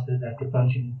exhausted after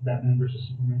punching Batman versus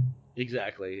Superman.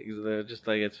 Exactly. They're just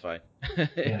like, it's fine.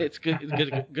 It's good. It's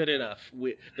good enough.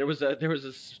 There was a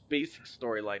basic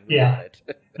storyline. We got it.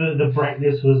 The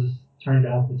brightness was turned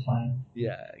up. It's fine.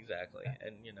 Yeah, exactly.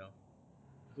 And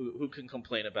who can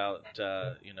complain about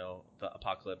the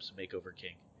Apocalypse Makeover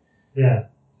King? Yeah.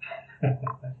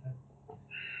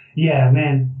 Yeah,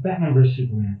 man. Batman vs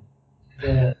Superman.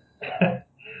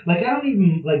 Like, I don't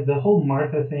even like the whole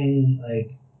Martha thing.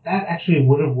 Like, that actually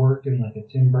would have worked in like a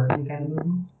Tim Burton kind of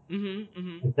movie.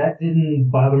 Like, that didn't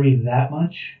bother me that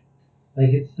much. Like,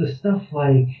 it's the stuff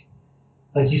like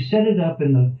you set it up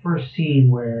in the first scene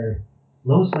where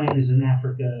Lois Lane is in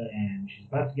Africa and she's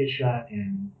about to get shot,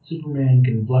 and Superman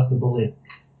can block the bullet.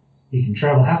 He can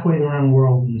travel halfway around the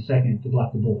world in a second to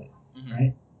block the bullet,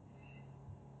 right?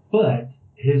 But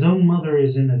his own mother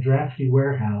is in a drafty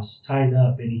warehouse, tied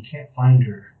up, and he can't find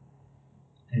her.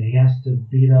 And he has to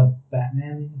beat up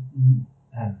Batman.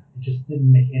 I don't know. It just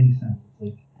didn't make any sense. It's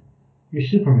like, you're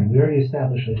Superman. We already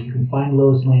established that you can find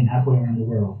Lois Lane halfway around the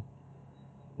world.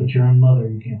 But your own mother,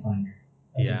 you can't find her.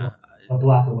 Yeah. A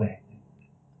block away.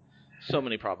 So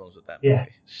many problems with that movie. Yeah.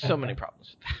 So many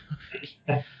problems with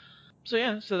that movie. So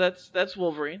yeah, so that's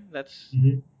Wolverine. That's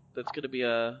going to be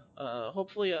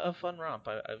hopefully a fun romp.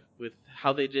 With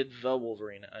how they did the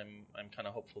Wolverine, I'm kind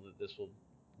of hopeful that this will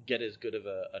get as good of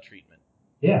a treatment.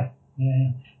 Yeah.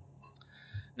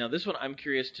 Now this one, I'm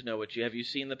curious to know have you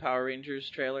seen the Power Rangers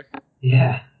trailer?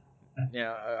 Yeah.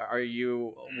 Now, are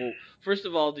you? Well, first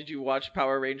of all, did you watch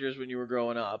Power Rangers when you were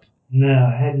growing up? No,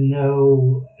 I had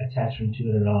no attachment to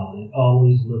it at all. It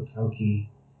always looked hokey.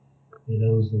 It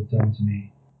always looked dumb to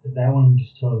me. But that one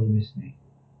just totally missed me.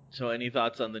 So, any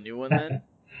thoughts on the new one then?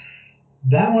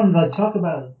 That one, like, talk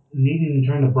about needing to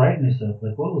turn the brightness up.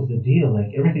 Like, what was the deal?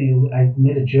 Like, everything. I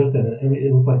made a joke that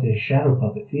it looked like the Shadow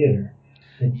Puppet Theater.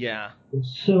 Yeah. It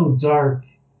was so dark,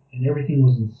 and everything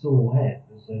was in silhouette.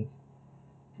 It was like,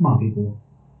 come on, people.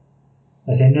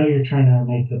 Like, I know you're trying to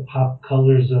make the pop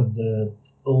colors of the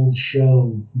old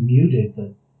show muted,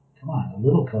 but come on, a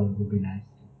little color would be nice.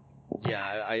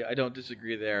 Yeah, I don't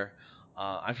disagree there.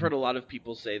 I've heard a lot of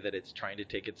people say that it's trying to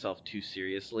take itself too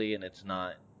seriously, and it's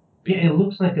not. Yeah, it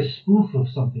looks like a spoof of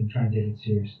something trying to take it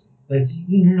seriously. Like,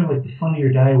 you know, like the Funny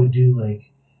or Die would do, like,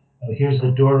 oh, here's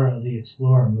the Dora the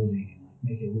Explorer movie, and like,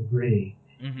 make it look gritty.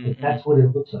 That's what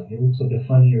it looks like. It looks like a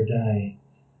Funny or Die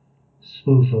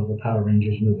spoof of a Power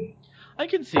Rangers movie. I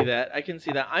can see that.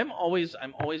 I'm always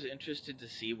interested to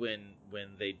see when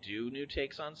they do new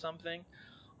takes on something.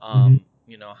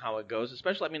 You know how it goes.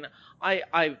 Especially, I mean,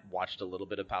 I watched a little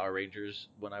bit of Power Rangers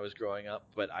when I was growing up,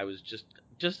 but I was just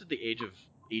at the age of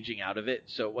aging out of it,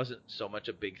 so it wasn't so much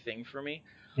a big thing for me.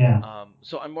 Yeah.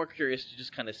 So I'm more curious to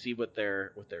just kind of see what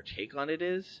their take on it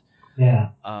is. Yeah.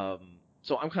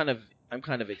 So I'm kind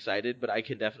of excited, but I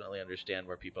can definitely understand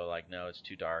where people are like, no, it's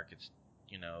too dark. It's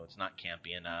it's not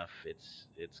campy enough.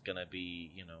 It's gonna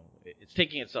be, it's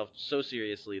taking itself so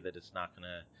seriously that it's not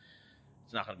gonna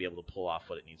be able to pull off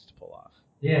what it needs to pull off.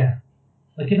 Yeah.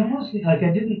 Like, it almost, like,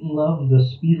 I didn't love the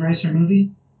Speed Racer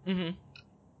movie,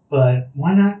 but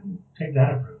why not take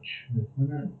that approach? Like,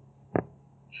 why not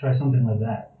try something like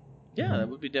that? Yeah, that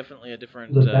would be definitely a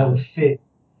different. That would fit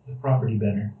the property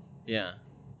better. Yeah.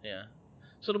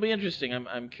 So it'll be interesting.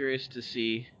 I'm curious to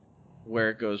see where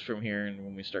it goes from here, and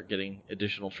when we start getting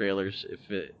additional trailers,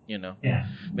 if it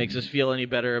makes us feel any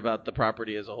better about the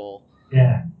property as a whole.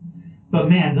 Yeah. But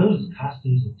man, those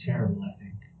costumes look terrible, I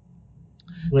think.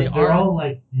 Like, they're all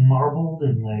like marbled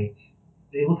and like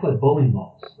they look like bowling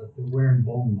balls. Like they're wearing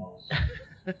bowling balls.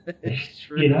 It's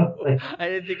true. You know? Like, I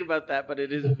didn't think about that, but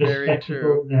it is like very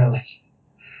true. Yeah, like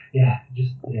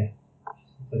just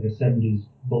like a 70s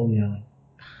bowling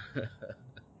alley.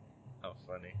 How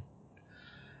funny.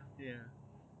 Yeah.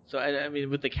 So I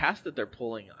mean, with the cast that they're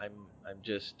pulling, I'm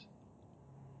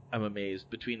amazed.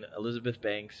 Between Elizabeth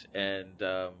Banks and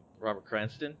Robert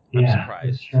Cranston, I'm surprised.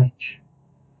 It's strange.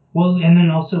 Well, and then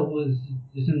also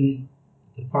isn't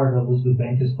the part Elizabeth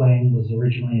Banks is playing was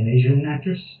originally an Asian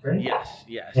actress, right? Yes.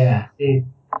 Yeah,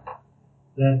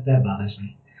 that bothers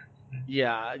me.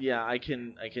 Yeah, I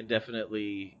can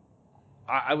definitely.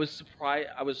 I was surprised.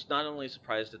 I was not only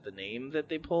surprised at the name that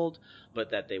they pulled,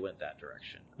 but that they went that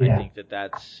direction. Yeah. I think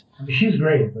that's. I mean, she's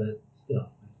great, but still.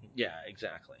 Yeah,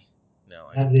 exactly. No,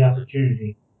 I have the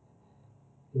opportunity.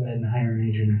 Go ahead and hire an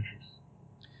Asian actress.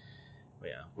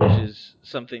 Yeah, which is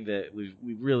something that we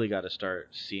really got to start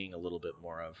seeing a little bit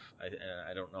more of.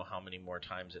 I don't know how many more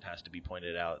times it has to be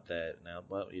pointed out that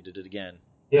you did it again.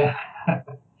 Yeah,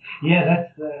 yeah.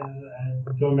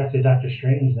 That's going back to Doctor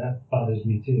Strange. That bothers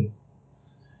me too.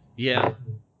 Yeah.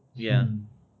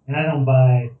 And I don't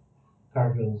buy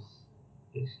Cargill's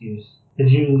excuse.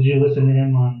 Did you listen to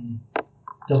him on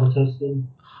Double Toasted?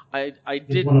 I He's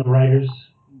did. One of the writers.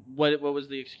 What was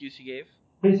the excuse he gave?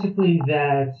 Basically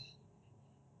that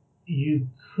you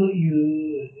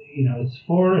know it's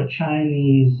for a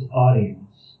Chinese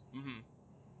audience,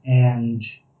 and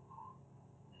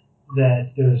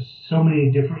that there's so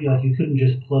many different, like, you couldn't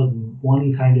just plug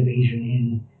one kind of Asian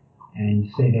in and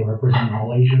say they represent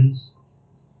all Asians.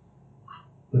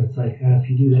 But it's like, if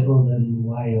you do that, well, then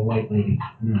why a white lady?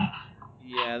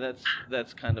 Yeah,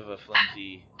 that's kind of a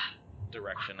flimsy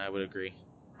direction. I would agree.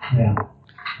 Yeah.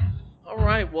 All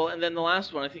right. Well, and then the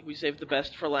last one. I think we saved the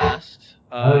best for last.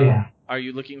 Yeah. Are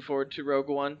you looking forward to Rogue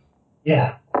One?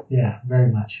 Yeah,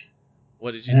 very much.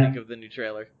 What did you think of the new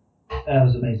trailer? That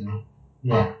was amazing.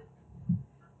 Yeah.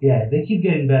 Yeah, they keep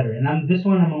getting better. And this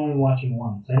one I'm only watching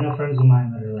once. I know friends of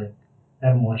mine that are like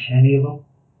haven't watched any of them,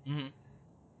 Mm-hmm.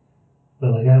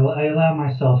 but like I allow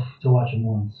myself to watch them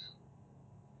once.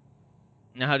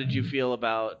 Now, how did you feel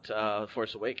about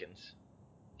Force Awakens?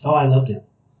 Oh, I loved it.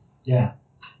 Yeah,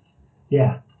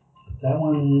 that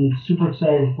one super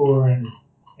excited for,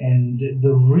 and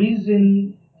the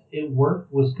reason it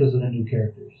worked was because of the new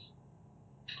characters.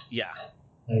 Yeah.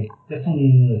 Like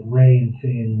definitely like Rey and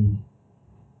Finn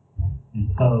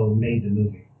and Poe made the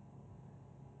movie.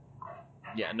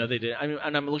 Yeah, no, they did. I mean,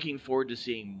 and I'm looking forward to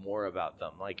seeing more about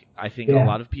them. Like, I think a Yeah.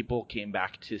 lot of people came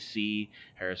back to see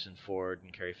Harrison Ford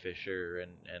and Carrie Fisher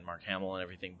and Mark Hamill and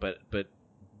everything, but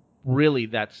really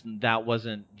that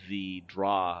wasn't the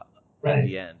draw Right. at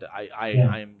the end. Yeah.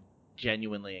 I'm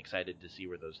genuinely excited to see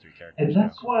where those three characters And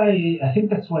that's why I think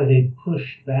that's why they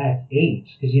pushed back 8,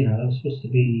 because that was supposed to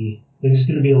be there's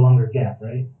going to be a longer gap,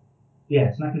 right? Yeah,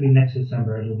 it's not going to be next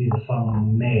December. It'll be the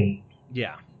following May.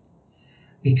 Yeah.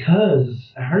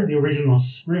 Because I heard the original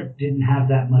script didn't have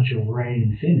that much of Rey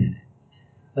and Finn in it.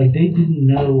 Like they didn't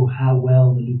know how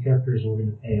well the new characters were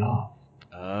going to pay off.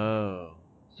 Oh.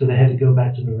 So they had to go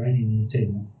back to the writing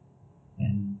table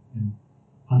and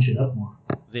punch it up more.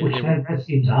 That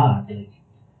seems odd. Like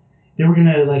they were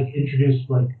gonna like introduce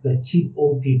like keep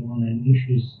old people and then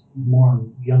introduce more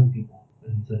young people.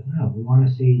 And it's like, no, we want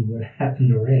to see what happened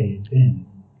to Rey and Finn.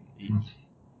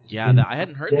 I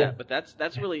hadn't heard that, but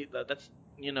that's really that's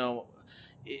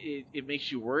it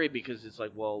makes you worry because it's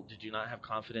like, well, did you not have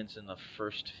confidence in the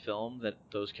first film that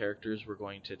those characters were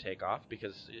going to take off?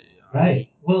 Because right.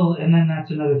 Well, and then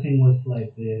that's another thing with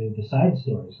like the side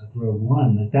stories, like Rogue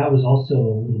One. Like that was also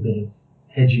a little bit of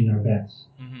hedging our bets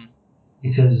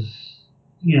because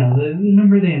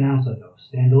remember they announced like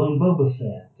standalone Boba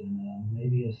Fett and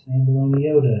maybe a standalone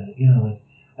Yoda. Like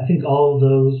I think all of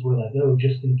those were like, oh,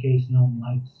 just in case no one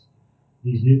likes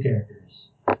these new characters,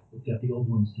 we've got the old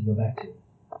ones to go back to.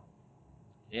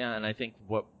 Yeah, and I think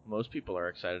what most people are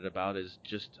excited about is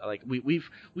just like we've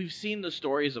seen the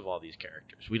stories of all these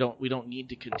characters. We don't need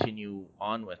to continue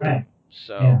on with them.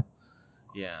 So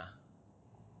yeah.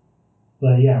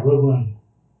 But yeah, Rogue One,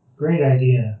 great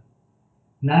idea.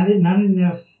 Not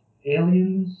enough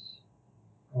aliens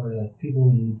or like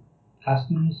people in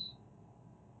costumes.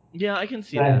 Yeah, I can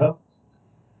see that.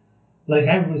 Like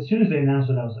as soon as they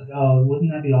announced it, I was like, oh,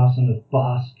 wouldn't that be awesome if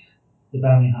Bosk, the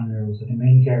bounty hunter, was like a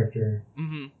main character?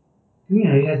 Mm-hmm.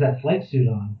 He has that flight suit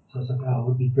on, so it's like, oh, it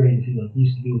would be great if he like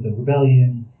used to be with the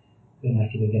rebellion. Then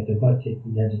after they get their butt kicked,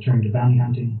 he had to turn to bounty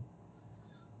hunting.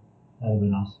 That would have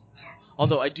been awesome.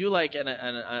 Although I do like, and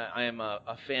I am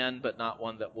a fan, but not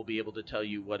one that will be able to tell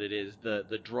you what it is.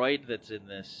 The droid that's in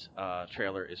this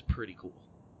trailer is pretty cool.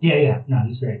 Yeah, no,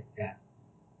 he's great.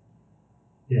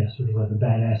 Yeah, sort of like a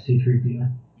badass C-3PO.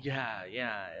 Yeah,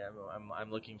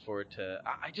 I'm looking forward to.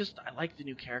 I like the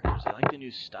new characters. I like the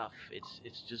new stuff.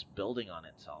 It's just building on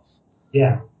itself.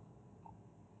 Yeah,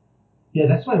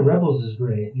 that's why Rebels is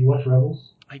great. You watch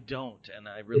Rebels? I don't, and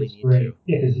I really need great. to.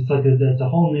 Yeah, because it's a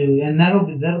whole new, and that'll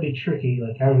be tricky.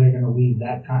 Like, how are they going to weave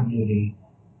that continuity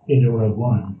into Rogue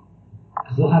One?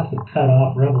 Because they'll have to cut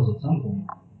off Rebels at some point.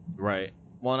 Right.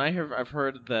 Well, and I've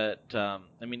heard that.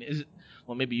 I mean, is it?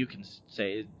 Well, maybe you can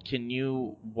say. Can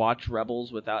you watch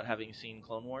Rebels without having seen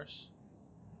Clone Wars?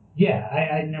 Yeah,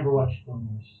 I never watched Clone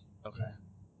Wars. Okay.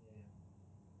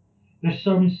 There's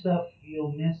some stuff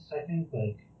you'll miss. I think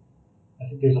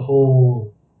there's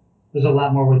a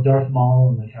lot more with Darth Maul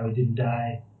and like how he didn't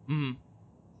die. Mm-hmm.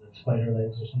 Like spider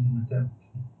legs or something like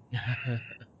that.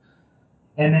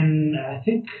 And then I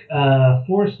think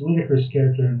Forrest Whitaker's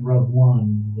character in Rogue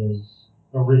One was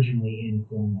originally in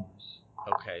Clone Wars.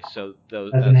 Okay, so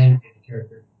that's an animated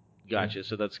character. Gotcha.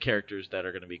 So that's characters that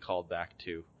are going to be called back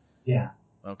to. Yeah.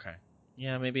 Okay.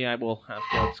 Yeah, maybe I will have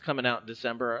to. It's coming out in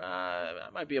December. I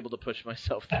might be able to push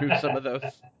myself through some of those.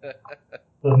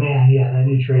 But man, yeah, that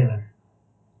new trailer.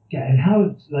 Yeah, and how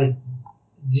it's like.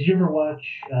 Did you ever watch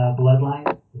Bloodline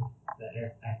with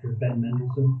that actor Ben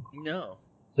Mendelsohn? No.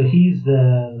 So he's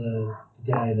the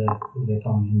guy that they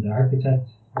call him the architect.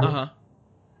 Uh-huh.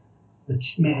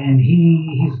 Man,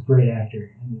 he's a great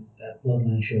actor, and that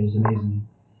Bloodline show is amazing.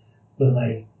 But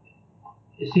like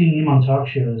seeing him on talk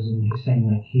shows and he's saying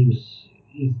like he's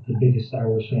the biggest Star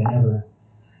Wars fan ever,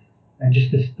 and just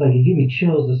this like it gave me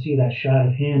chills to see that shot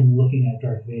of him looking at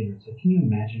Darth Vader. It's like, can you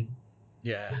imagine?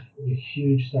 Yeah. If you're a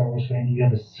huge Star Wars fan, you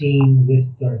have a scene with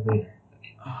Darth Vader.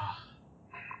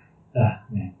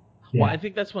 Man. Yeah. Well, I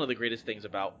think that's one of the greatest things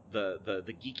about the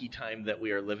geeky time that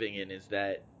we are living in is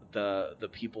that the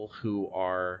people who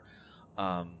are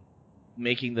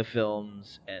making the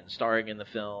films and starring in the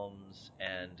films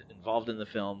and involved in the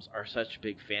films are such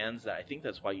big fans that I think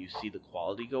that's why you see the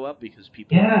quality go up, because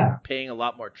people are paying a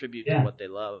lot more tribute to what they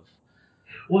love.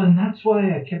 Well, and that's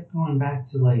why I kept going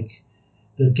back to like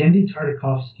the Genndy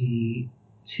Tartakovsky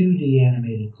 2D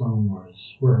animated Clone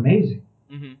Wars were amazing.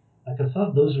 Mm-hmm. Like I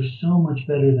thought those were so much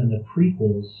better than the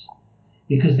prequels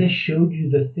because they showed you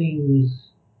the things.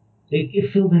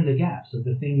 It filled in the gaps of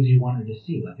the things you wanted to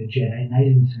see, like a Jedi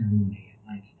Knighting ceremony,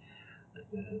 like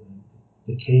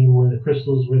the cave where the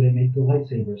crystals where they make the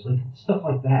lightsabers, like stuff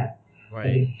like that. Right.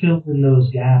 Like it filled in those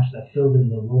gaps that filled in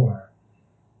the lore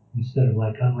instead of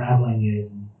like unraveling it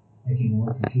and making it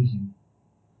more confusing,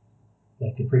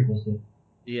 like the prequels did.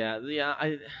 Yeah.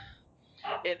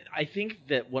 I think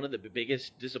that one of the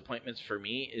biggest disappointments for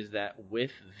me is that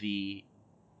with the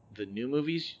new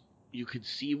movies, you could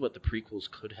see what the prequels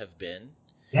could have been.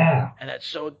 Yeah. And it's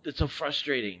so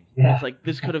frustrating. Yeah. It's like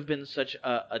this could have been such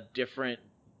a different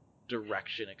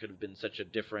direction. It could have been such a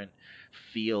different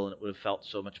feel, and it would have felt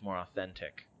so much more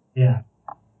authentic. Yeah.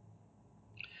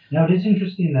 Now it is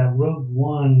interesting that Rogue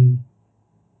One.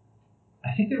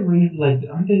 I think they're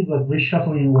aren't they like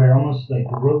reshuffling where almost like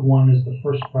Rogue One is the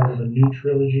first part of a new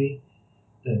trilogy.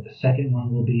 The second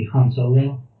one will be Han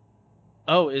Solo.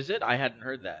 Oh, is it? I hadn't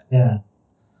heard that. Yeah.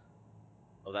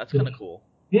 Oh, that's kind of cool.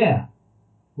 Yeah.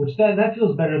 Which that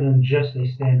feels better than just a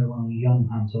standalone young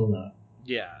Han Solo.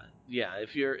 Yeah.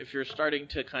 If you're starting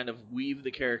to kind of weave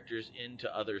the characters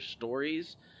into other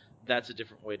stories, that's a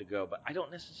different way to go. But I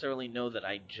don't necessarily know that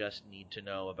I just need to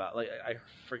know about, like, I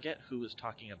forget who was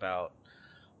talking about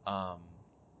the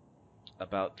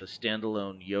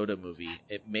standalone Yoda movie.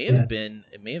 It may have been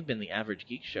the Average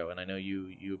Geek Show, and I know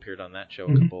you appeared on that show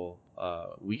a couple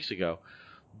weeks ago.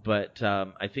 But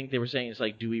I think they were saying it's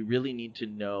like, do we really need to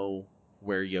know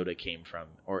where Yoda came from,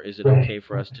 or is it okay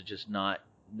for us to just not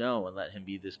know and let him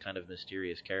be this kind of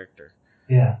mysterious character?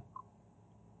 Yeah.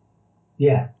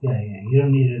 You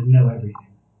don't need to know everything.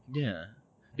 Yeah,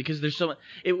 because there's so much.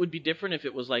 It would be different if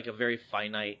it was like a very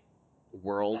finite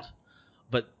world,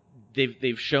 but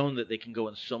they've shown that they can go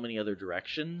in so many other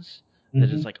directions that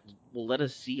it's like, well, let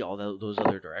us see all those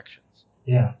other directions.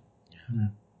 Yeah.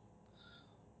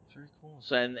 Very cool.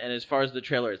 So, and as far as the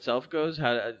trailer itself goes,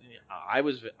 I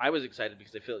was excited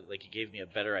because I feel like it gave me a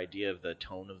better idea of the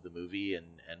tone of the movie and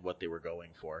what they were going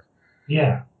for.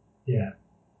 Yeah,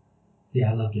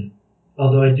 I loved it.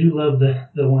 Although I do love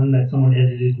the one that someone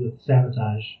edited with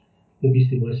Sabotage, the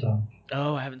Beastie Boys song.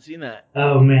 Oh, I haven't seen that.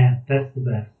 Oh man, that's the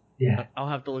best. Yeah. I'll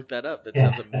have to look that up. That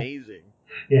sounds amazing.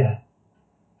 Yeah,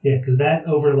 because that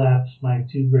overlaps my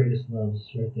two greatest loves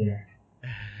right there.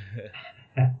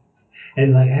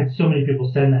 And like I had so many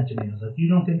people send that to me. I was like, you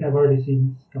don't think I've already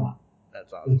seen this? Come on.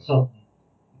 That's awesome. Insult me.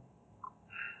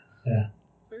 Yeah.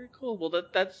 Very cool. Well,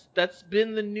 that's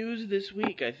been the news this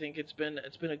week. I think it's been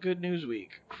a good news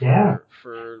week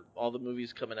for all the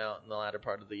movies coming out in the latter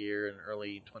part of the year and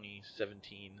early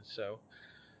 2017. So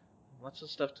lots of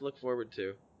stuff to look forward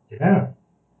to. Yeah,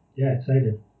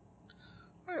 excited.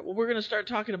 All right. Well, we're going to start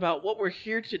talking about what we're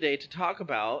here today to talk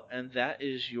about, and that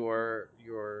is your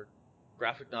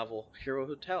graphic novel Hero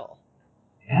Hotel.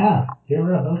 Yeah,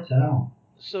 Hero Hotel.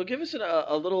 So give us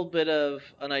a little bit of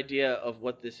an idea of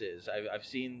what this is. I've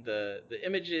seen the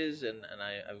images and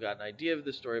I've got an idea of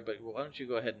the story, but why don't you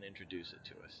go ahead and introduce it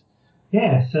to us?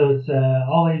 Yeah, so it's an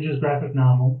all-ages graphic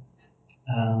novel.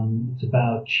 It's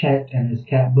about Chet and his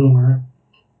cat Boomer,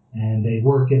 and they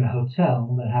work in a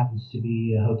hotel that happens to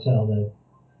be a hotel that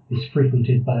is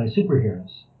frequented by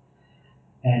superheroes.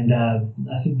 And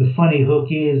I think the funny hook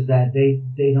is that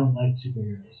they don't like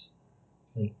superheroes.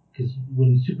 Like, because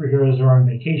when superheroes are on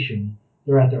vacation,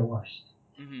 they're at their worst.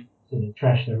 Mm-hmm. So they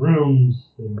trash their rooms,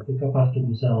 they pick up after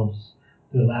themselves,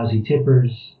 they're lousy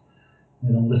tippers,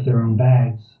 they don't lift their own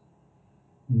bags.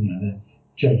 The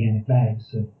gigantic bags.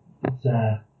 So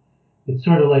it's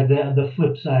sort of like the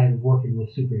flip side of working with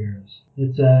superheroes.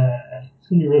 It's gonna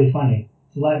be really funny.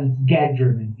 It's gag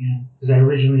driven, because I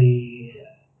originally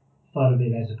thought of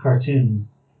it as a cartoon,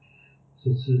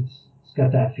 so it's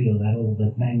got that feel, that old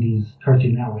like '90s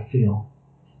Cartoon Network feel.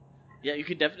 Yeah, you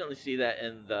could definitely see that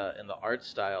in the art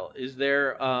style. Is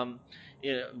there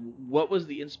what was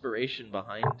the inspiration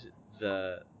behind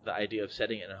the idea of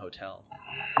setting it in a hotel?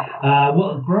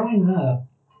 Well, growing up,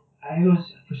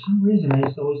 for some reason, I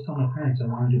used to always tell my parents I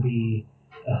wanted to be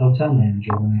a hotel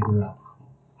manager when I grew up.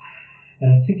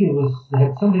 And I think it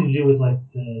had something to do with like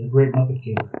the Great Muppet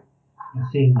Caper and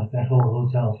seeing like that whole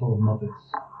hotel full of Muppets.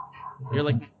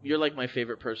 You're like my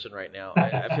favorite person right now.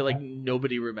 I feel like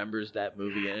nobody remembers that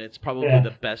movie, and it's probably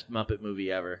the best Muppet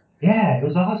movie ever. Yeah, it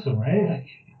was awesome, right?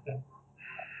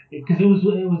 because it was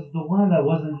the one that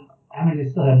wasn't. I mean,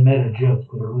 it still had meta jokes,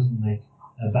 but it wasn't like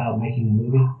about making a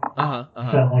movie.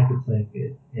 It felt like it's like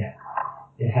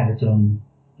it had its own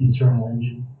internal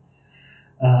engine.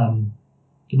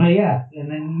 But yeah,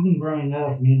 and then even growing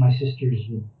up, me and my sisters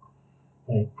would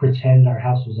like pretend our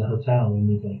house was a hotel, and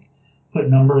we'd like put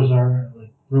numbers or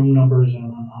like room numbers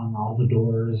on all the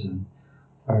doors, and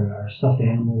our stuffed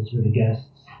animals were the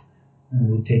guests, and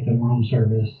we'd take them room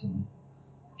service and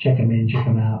check them in, check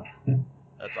them out.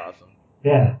 That's awesome.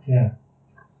 Yeah.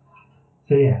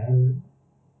 So yeah,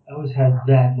 I always had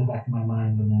that in the back of my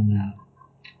mind, and then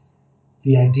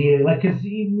the idea, like,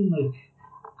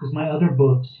 because my other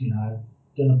books, I've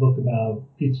done a book about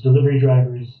pizza delivery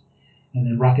drivers, and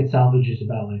then Rocket Salvage is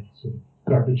about like sort of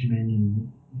garbage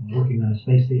men and working on a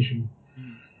space station.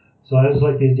 Mm. So I was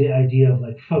like the idea of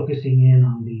like focusing in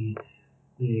on the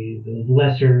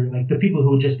lesser, like the people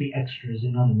who would just be extras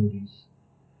in other movies,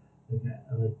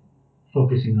 like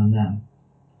focusing on them.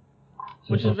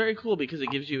 Which is very cool because it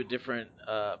gives you a different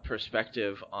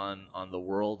perspective on the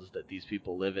worlds that these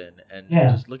people live in. And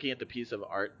just looking at the piece of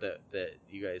art that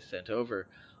you guys sent over,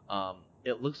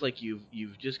 it looks like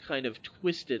you've just kind of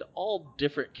twisted all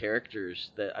different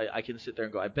characters that I can sit there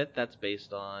and go, I bet that's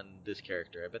based on this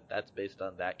character. I bet that's based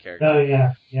on that character. Oh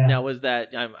yeah. Now was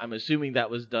that I'm assuming that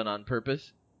was done on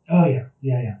purpose? Oh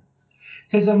yeah.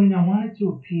 Because I mean, I wanted to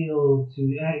appeal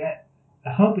to.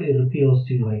 I hope it appeals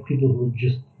to like people who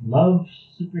just love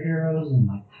superheroes and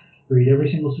like read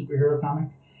every single superhero comic,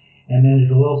 and then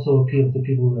it'll also appeal to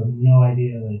people who have no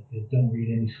idea, like that don't read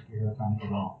any superhero comic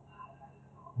at all.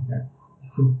 Okay.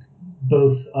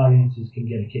 Both audiences can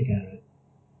get a kick out of it.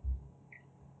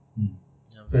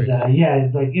 But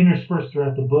like interspersed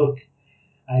throughout the book,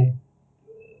 I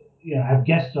have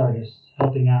guest artists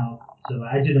helping out. So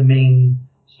I did a main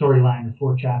storyline of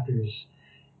 4 chapters,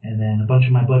 and then a bunch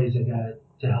of my buddies I got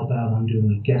to help out on doing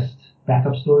the guest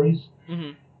backup stories.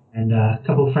 Mm-hmm. And a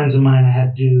couple of friends of mine I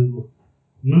had do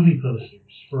movie posters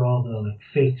for all the like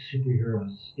fake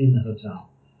superheroes in the hotel.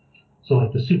 So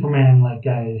like the Superman like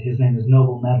guy, his name is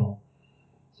Noble Metal.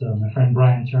 So my friend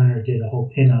Brian Turner did a whole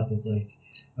pinup of like,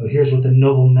 oh, here's what the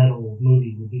Noble Metal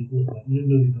movie would look like. New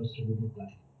movie poster would look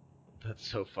like. That's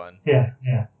so fun. Yeah.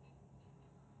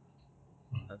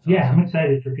 That's awesome. I'm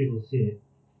excited for people to see it.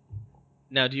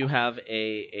 Now, do you have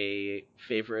a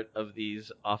favorite of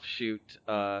these offshoot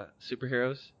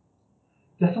superheroes?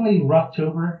 Definitely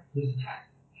Rocktober. He's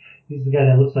the guy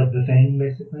that looks like the Thing,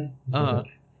 basically.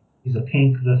 He's a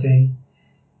pink the Thing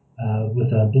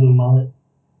with a blue mullet.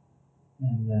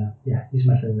 And he's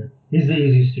my favorite. He's the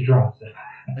easiest to draw. So.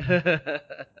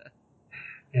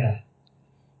 Yeah.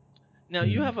 Now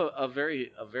you have a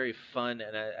very fun,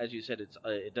 and as you said,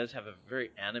 it does have a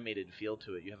very animated feel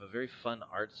to it. You have a very fun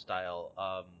art style.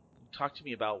 Talk to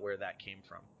me about where that came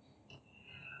from.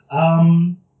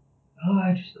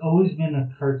 I've just always been a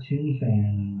cartoon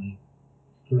fan. Like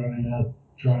growing up,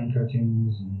 drawing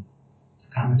cartoons and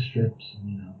comic strips,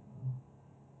 and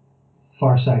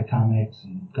Far Side comics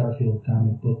and Garfield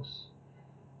comic books.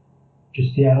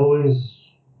 Just always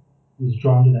was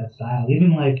drawn to that style.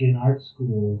 Even like in art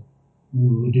school, when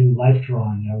we would do life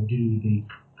drawing, I would do the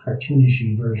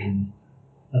cartoonishy version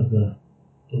of the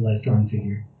life drawing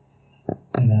figure,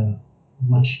 and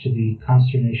much to the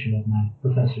consternation of my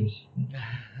professors.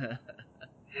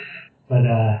 But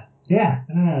I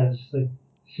don't know. It's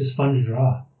just fun to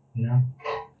draw,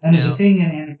 And there's a thing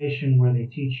in animation where they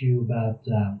teach you about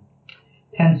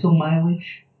pencil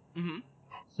mileage. Mm-hmm.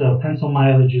 So pencil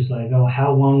mileage is like,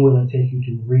 how long will it take you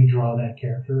to redraw that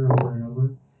character over and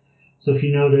over? So if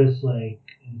you notice, like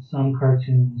in some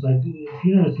cartoons, like if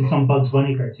you notice in some Bugs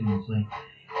Bunny cartoons, like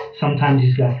sometimes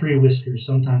he's got 3 whiskers,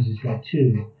 sometimes he's got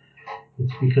 2.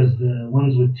 It's because the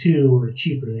ones with 2 were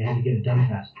cheaper; they had to get it done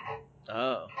faster.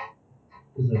 Oh.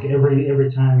 Because like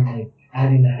every time, like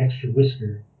adding that extra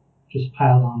whisker just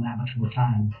piled on that much more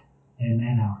time and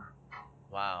man-hour.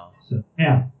 Wow. So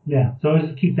yeah. So I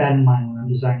always keep that in mind when I'm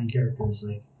designing characters.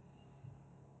 Like,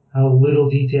 how little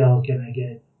detail can I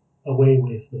get away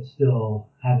with, but still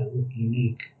have it look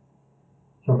unique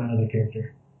from another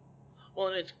character? Well,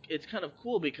 and it's kind of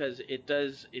cool because it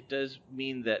does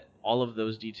mean that all of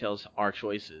those details are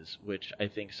choices, which I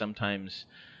think sometimes,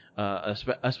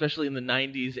 especially in the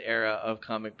 '90s era of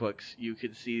comic books, you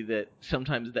could see that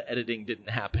sometimes the editing didn't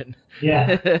happen.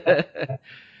 Yeah.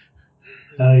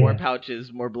 More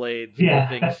pouches, more blades, more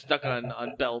things stuck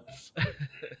on belts.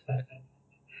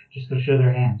 Just to show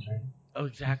their hands, right? Oh,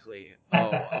 exactly.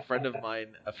 Oh, a friend of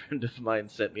mine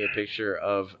sent me a picture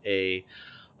of a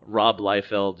Rob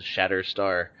Liefeld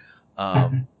Shatterstar,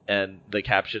 and the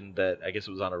caption that I guess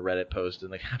it was on a Reddit post,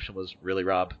 and the caption was, "Really,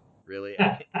 Rob? really.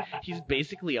 He's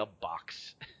basically a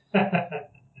box. That's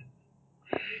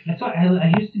why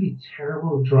I used to be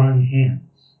terrible at drawing hands.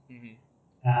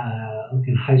 Like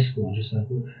in high school, just like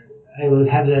I would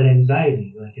have that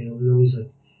anxiety. Like I would always like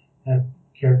have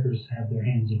characters have their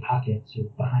hands in pockets or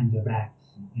behind their backs,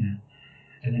 you know.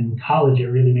 And then in college, I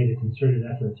really made a concerted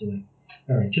effort to like,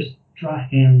 all right, just draw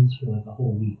hands for like a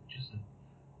whole week. Just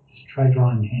try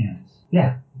drawing hands.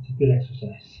 Yeah, it's a good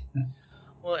exercise.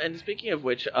 Well, and speaking of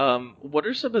which, what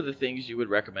are some of the things you would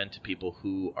recommend to people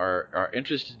who are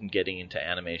interested in getting into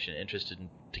animation, interested in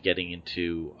getting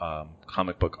into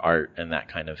comic book art and that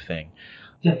kind of thing?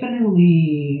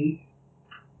 Definitely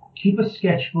keep a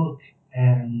sketchbook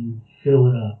and fill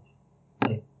it up.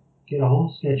 Like, get a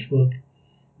whole sketchbook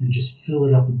and just fill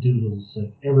it up with doodles.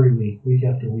 Like, every week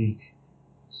after week,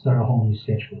 start a whole new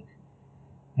sketchbook.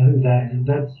 I think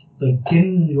that's like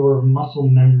getting your muscle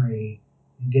memory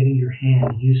and getting your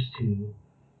hand used to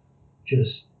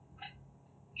just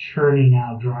churning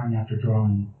out drawing after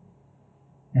drawing.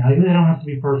 Now, they don't have to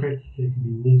be perfect. They can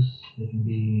be loose. They can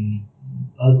be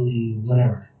ugly,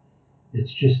 whatever.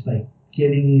 It's just like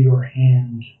getting your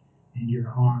hand and your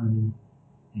arm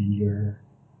and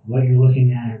what you're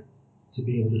looking at to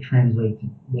be able to translate to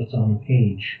what's on a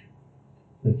page.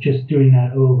 Like just doing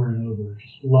that over and over,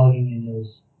 just logging in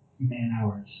those man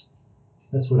hours.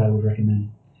 That's what I would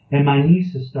recommend. And my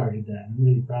niece has started that. I'm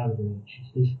really proud of her. She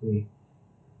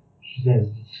has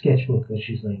a sketchbook that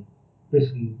she's like,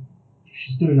 basically,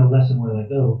 she's doing a lesson where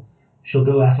like, oh, she'll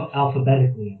go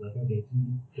alphabetically. Like, okay,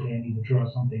 today I need to draw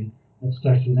something that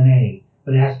starts with an A,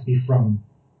 but it has to be from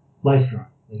life drawing.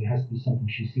 Like, it has to be something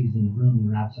she sees in the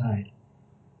room or outside.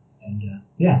 And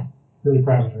yeah, really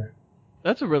proud of her.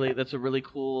 That's a really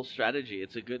cool strategy.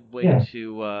 It's a good way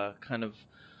to kind of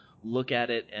look at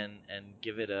it and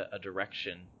give it a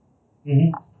direction.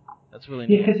 Mm-hmm. That's really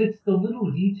neat. Yeah, because it's the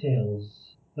little details.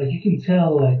 Like, you can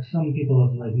tell, like, some people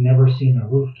have, like, never seen a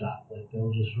rooftop. Like,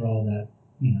 they'll just draw that,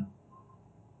 you know,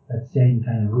 that same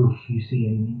kind of roof you see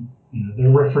in, you know,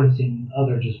 they're referencing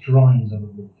other just drawings of a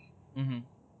roof. Mm-hmm.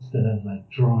 Instead of, like,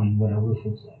 drawing what a roof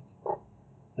looks like.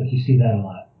 Like, you see that a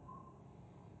lot.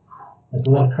 Like, a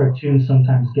lot of cartoons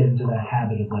sometimes get into that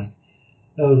habit of, like,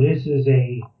 oh, this is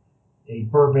a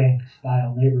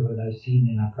Burbank-style neighborhood I've seen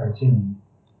in a cartoon,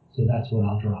 so that's what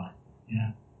I'll draw.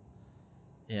 Yeah.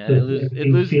 Yeah, So it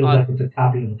loses feels like it's a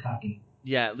copy of a copy.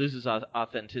 Yeah, it loses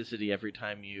authenticity every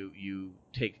time you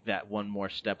take that one more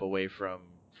step away from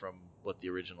what the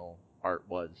original art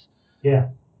was. Yeah.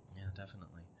 Yeah,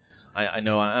 definitely. I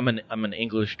know I'm an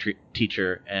English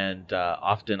teacher, and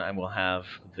often I will have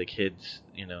the kids,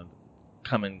 you know,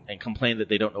 come and complain that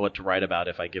they don't know what to write about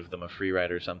if I give them a free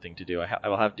write or something to do. I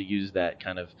will have to use that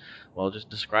kind of, well, just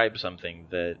describe something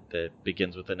that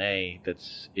begins with an A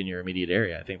that's in your immediate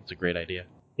area. I think that's a great idea.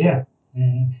 Yeah.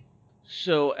 Mm-hmm.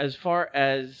 So as far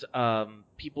as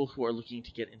people who are looking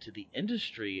to get into the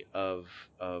industry of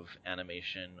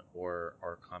animation or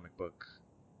comic book,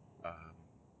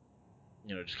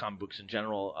 you know, just comic books in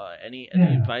general, any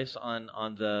advice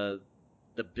on the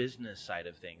business side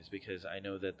of things? Because I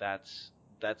know that's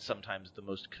sometimes the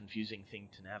most confusing thing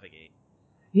to navigate.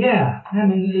 Yeah, I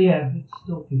mean, yeah, it's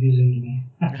still confusing to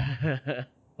me.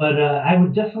 But I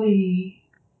would definitely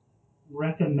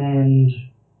recommend.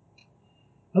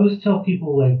 I always tell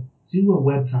people, like, do a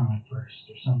webcomic first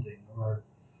or something, or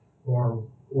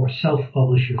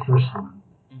self-publish your first one,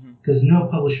 because no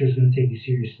publisher is going to take you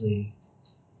seriously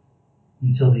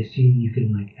until they see you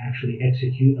can, like, actually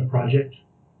execute a project.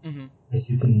 Mm-hmm. Like,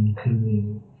 you can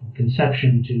from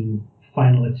conception to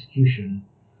final execution.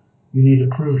 You need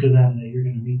to prove to them that you're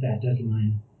going to meet that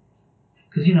deadline.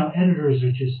 Because, you know, editors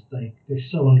are just, like, they're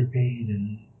so underpaid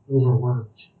and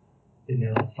overworked. They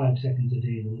get, like, 5 seconds a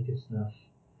day to look at stuff.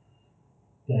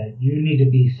 That you need to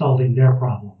be solving their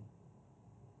problem.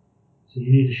 So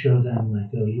you need to show them, like,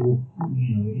 oh,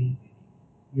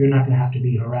 you're not going to have to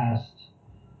be harassed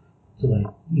to, like,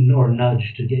 or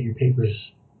nudged to get your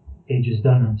pages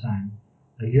done on time.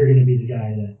 Like, you're going to be the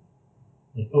guy that,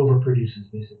 like,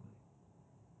 overproduces, basically.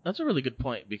 That's a really good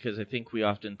point, because I think we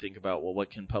often think about, well, what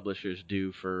can publishers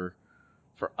do for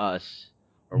us,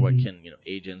 or what can, you know,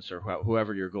 agents or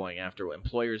whoever you're going after,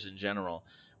 employers in general,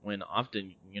 when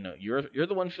often, you know, you're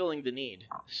the one filling the need.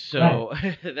 So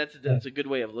right. that's a good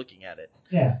way of looking at it.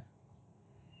 Yeah.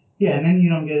 Yeah, and then you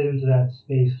don't get into that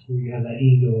space where you have that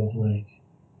ego of, like,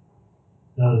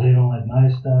 oh, they don't like my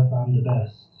stuff, I'm the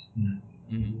best. You know,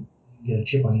 you get a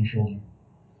chip on your shoulder.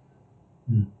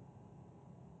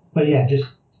 But yeah, just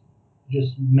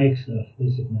make stuff,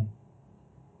 basically.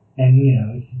 And, you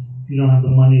know, if you don't have the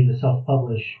money to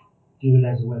self-publish, do it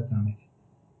as a webcomic.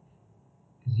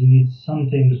 because you need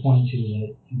something to point to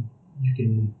that you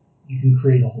can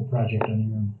create a whole project on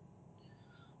your own.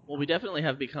 Well, we definitely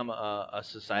have become a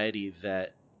society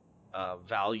that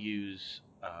values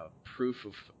proof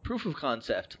of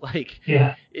concept, like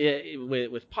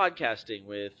with podcasting,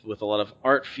 with a lot of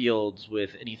art fields,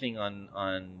 with anything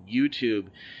on YouTube.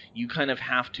 You kind of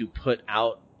have to put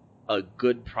out a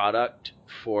good product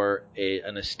for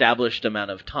an established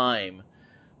amount of time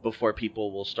before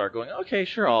people will start going, okay,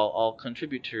 sure, I'll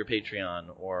contribute to your Patreon,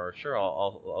 or sure,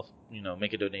 I'll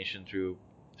make a donation through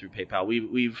PayPal.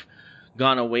 We've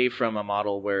gone away from a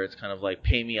model where it's kind of like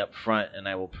pay me up front and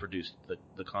I will produce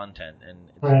the content,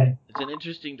 and it's an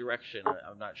interesting direction.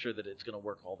 I'm not sure that it's going to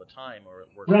work all the time or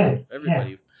work for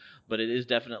everybody, but it is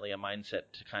definitely a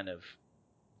mindset to kind of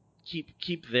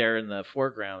keep there in the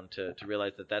foreground to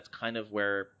realize that that's kind of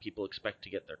where people expect to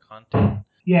get their content.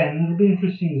 Yeah, and it'll be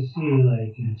interesting to see,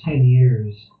 like, in 10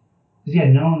 years,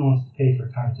 because, no one wants to pay for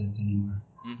content anymore.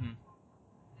 Mm-hmm.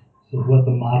 So what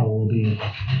the model will be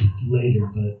later,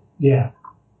 but,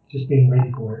 just being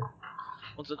ready for it.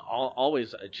 Well, it's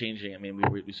always changing. I mean,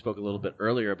 we spoke a little bit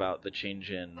earlier about the change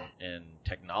in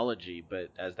technology, but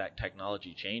as that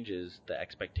technology changes, the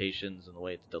expectations and the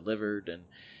way it's delivered, and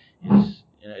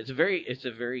it's a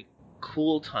very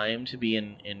cool time to be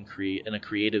in a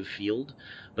creative field,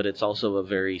 but it's also a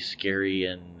very scary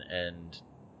and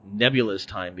nebulous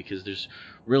time, because there's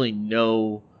really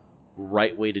no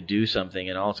right way to do something,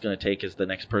 and all it's going to take is the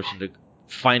next person to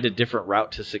find a different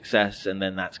route to success, and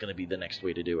then that's going to be the next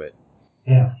way to do it.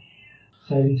 Yeah,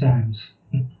 exciting times.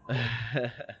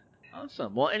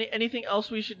 Awesome. Well, anything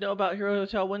else we should know about Hero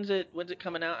Hotel? When's it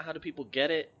coming out? How do people get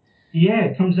it? Yeah,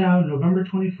 it comes out November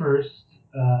 21st.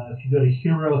 If you go to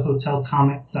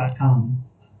herohotelcomic.com,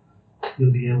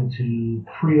 you'll be able to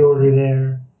pre-order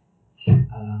there.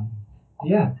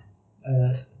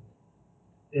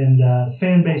 And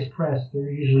fan-based press,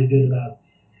 they're usually good about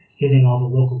hitting all the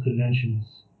local conventions.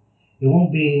 It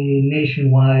won't be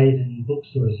nationwide in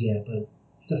bookstores yet, but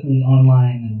definitely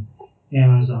online and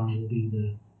Amazon will be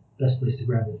the best place to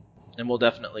grab it. And we'll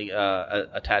definitely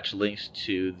attach links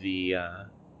to the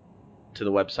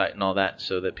website and all that,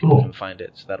 so that people can find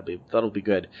it. So that'll be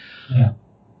good. Yeah.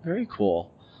 Very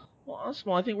cool. Well, awesome.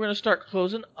 Well, I think we're gonna start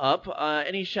closing up.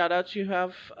 Any shout outs you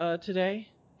have today?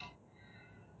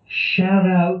 Shout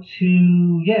out to,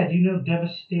 do you know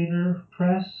Devastator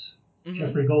Press? Mm-hmm.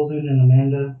 Jeffrey Golden and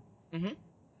Amanda? Mm-hmm.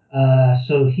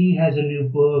 So he has a new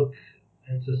book.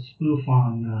 It's a spoof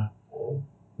on,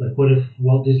 like, what if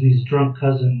Walt Disney's drunk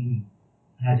cousin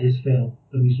had his failed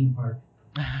amusement park?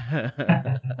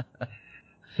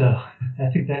 So I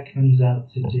think that comes out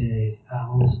today.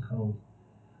 What was it called?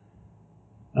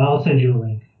 I'll send you a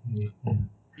link. Maybe.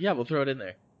 Yeah, we'll throw it in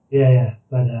there. Yeah.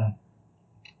 But,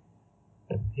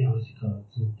 what's it called?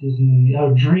 It's a Disney.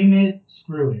 Oh, Dream It,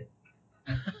 Screw It.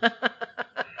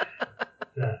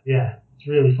 It's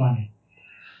really funny.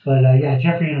 But,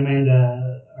 Jeffrey and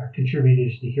Amanda are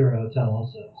contributors to Hero Hotel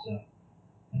also, so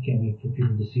I can't wait for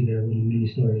people to see their little mini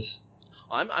stories.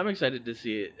 I'm excited to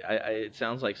see it. It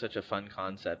sounds like such a fun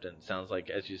concept, and it sounds like,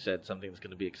 as you said, something that's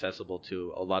going to be accessible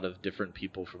to a lot of different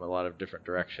people from a lot of different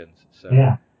directions. So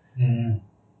Yeah. Very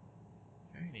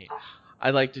neat.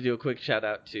 I'd like to do a quick shout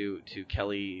out to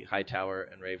Kelly Hightower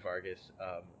and Ray Vargas.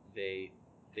 They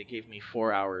gave me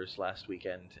 4 hours last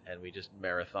weekend, and we just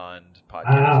marathoned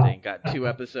podcasting. Got 2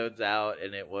 episodes out,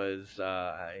 and it was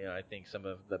I think some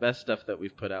of the best stuff that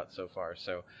we've put out so far.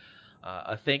 So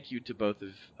a thank you to both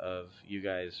of you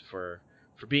guys for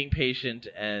being patient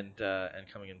and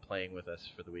coming and playing with us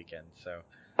for the weekend. So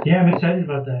I'm excited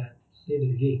about that State of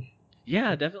the Geek.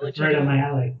 Yeah, definitely. It's right up my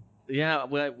alley. Yeah,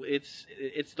 well, it's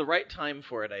the right time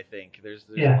for it. I think there's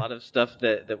a lot of stuff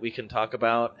that we can talk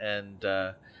about, and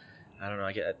I don't know.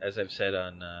 I get, as I've said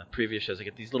on previous shows, I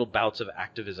get these little bouts of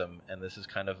activism, and this is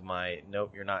kind of my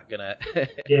nope. You're not gonna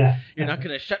you're not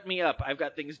gonna shut me up. I've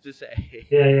got things to say.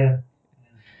 Yeah.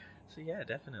 So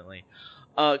definitely.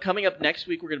 Coming up next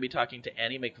week, we're going to be talking to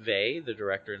Annie McVeigh, the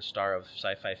director and star of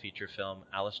sci-fi feature film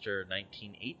Alistair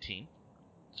 1918.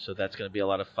 So that's going to be a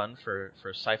lot of fun for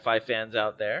sci-fi fans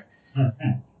out there.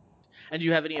 And do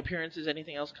you have any appearances,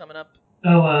 anything else coming up?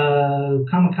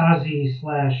 Kamikaze /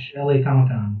 LA Comic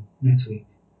Con next week.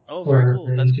 Oh, very cool.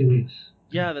 That's in 2 weeks.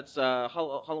 Yeah, that's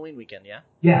Halloween weekend, yeah?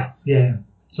 Yeah.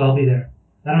 So I'll be there.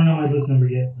 I don't know my booth number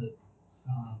yet, but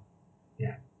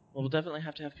yeah. Well, we'll definitely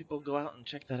have to have people go out and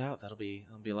check that out. That'll be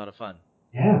a lot of fun.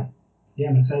 Yeah,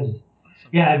 I'm excited. Awesome.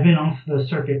 Yeah, I've been off the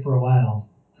circuit for a while,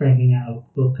 cranking out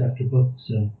book after book,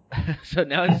 so... So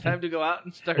now it's time to go out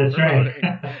and start That's promoting.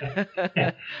 Right.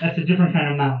 Yeah, that's a different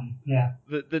kind of mountain, yeah.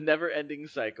 The never-ending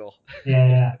cycle.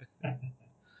 Yeah.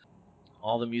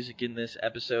 All the music in this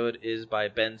episode is by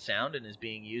Ben Sound and is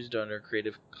being used under a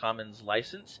Creative Commons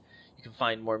license. You can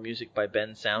find more music by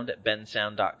Ben Sound at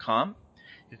bensound.com.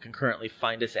 You can currently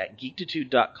find us at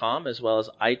geektitude.com, as well as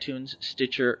iTunes,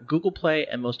 Stitcher, Google Play,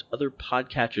 and most other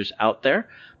podcatchers out there.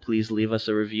 Please leave us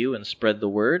a review and spread the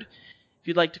word. If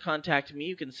you'd like to contact me,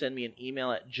 you can send me an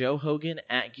email at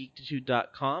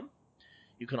joehogan@geektitude.com.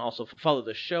 You can also follow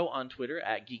the show on Twitter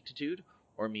at Geektitude,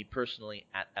 or me personally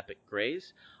at Epic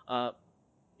Grays.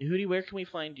 Yehudi, where can we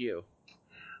find you?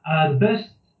 The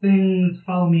best thing to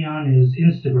follow me on is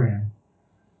Instagram,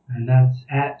 and that's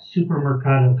at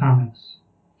Mercado Comics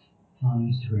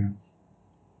on Instagram.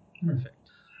 Perfect.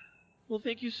 Well,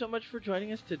 thank you so much for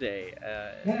joining us today.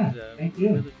 Thank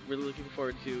you. Really looking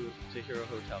forward to Hero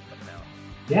Hotel coming out.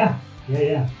 Yeah.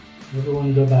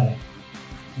 Everyone go buy it.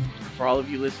 For all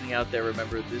of you listening out there,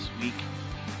 remember this week,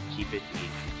 keep it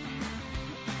geek.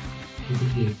 Keep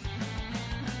it geek.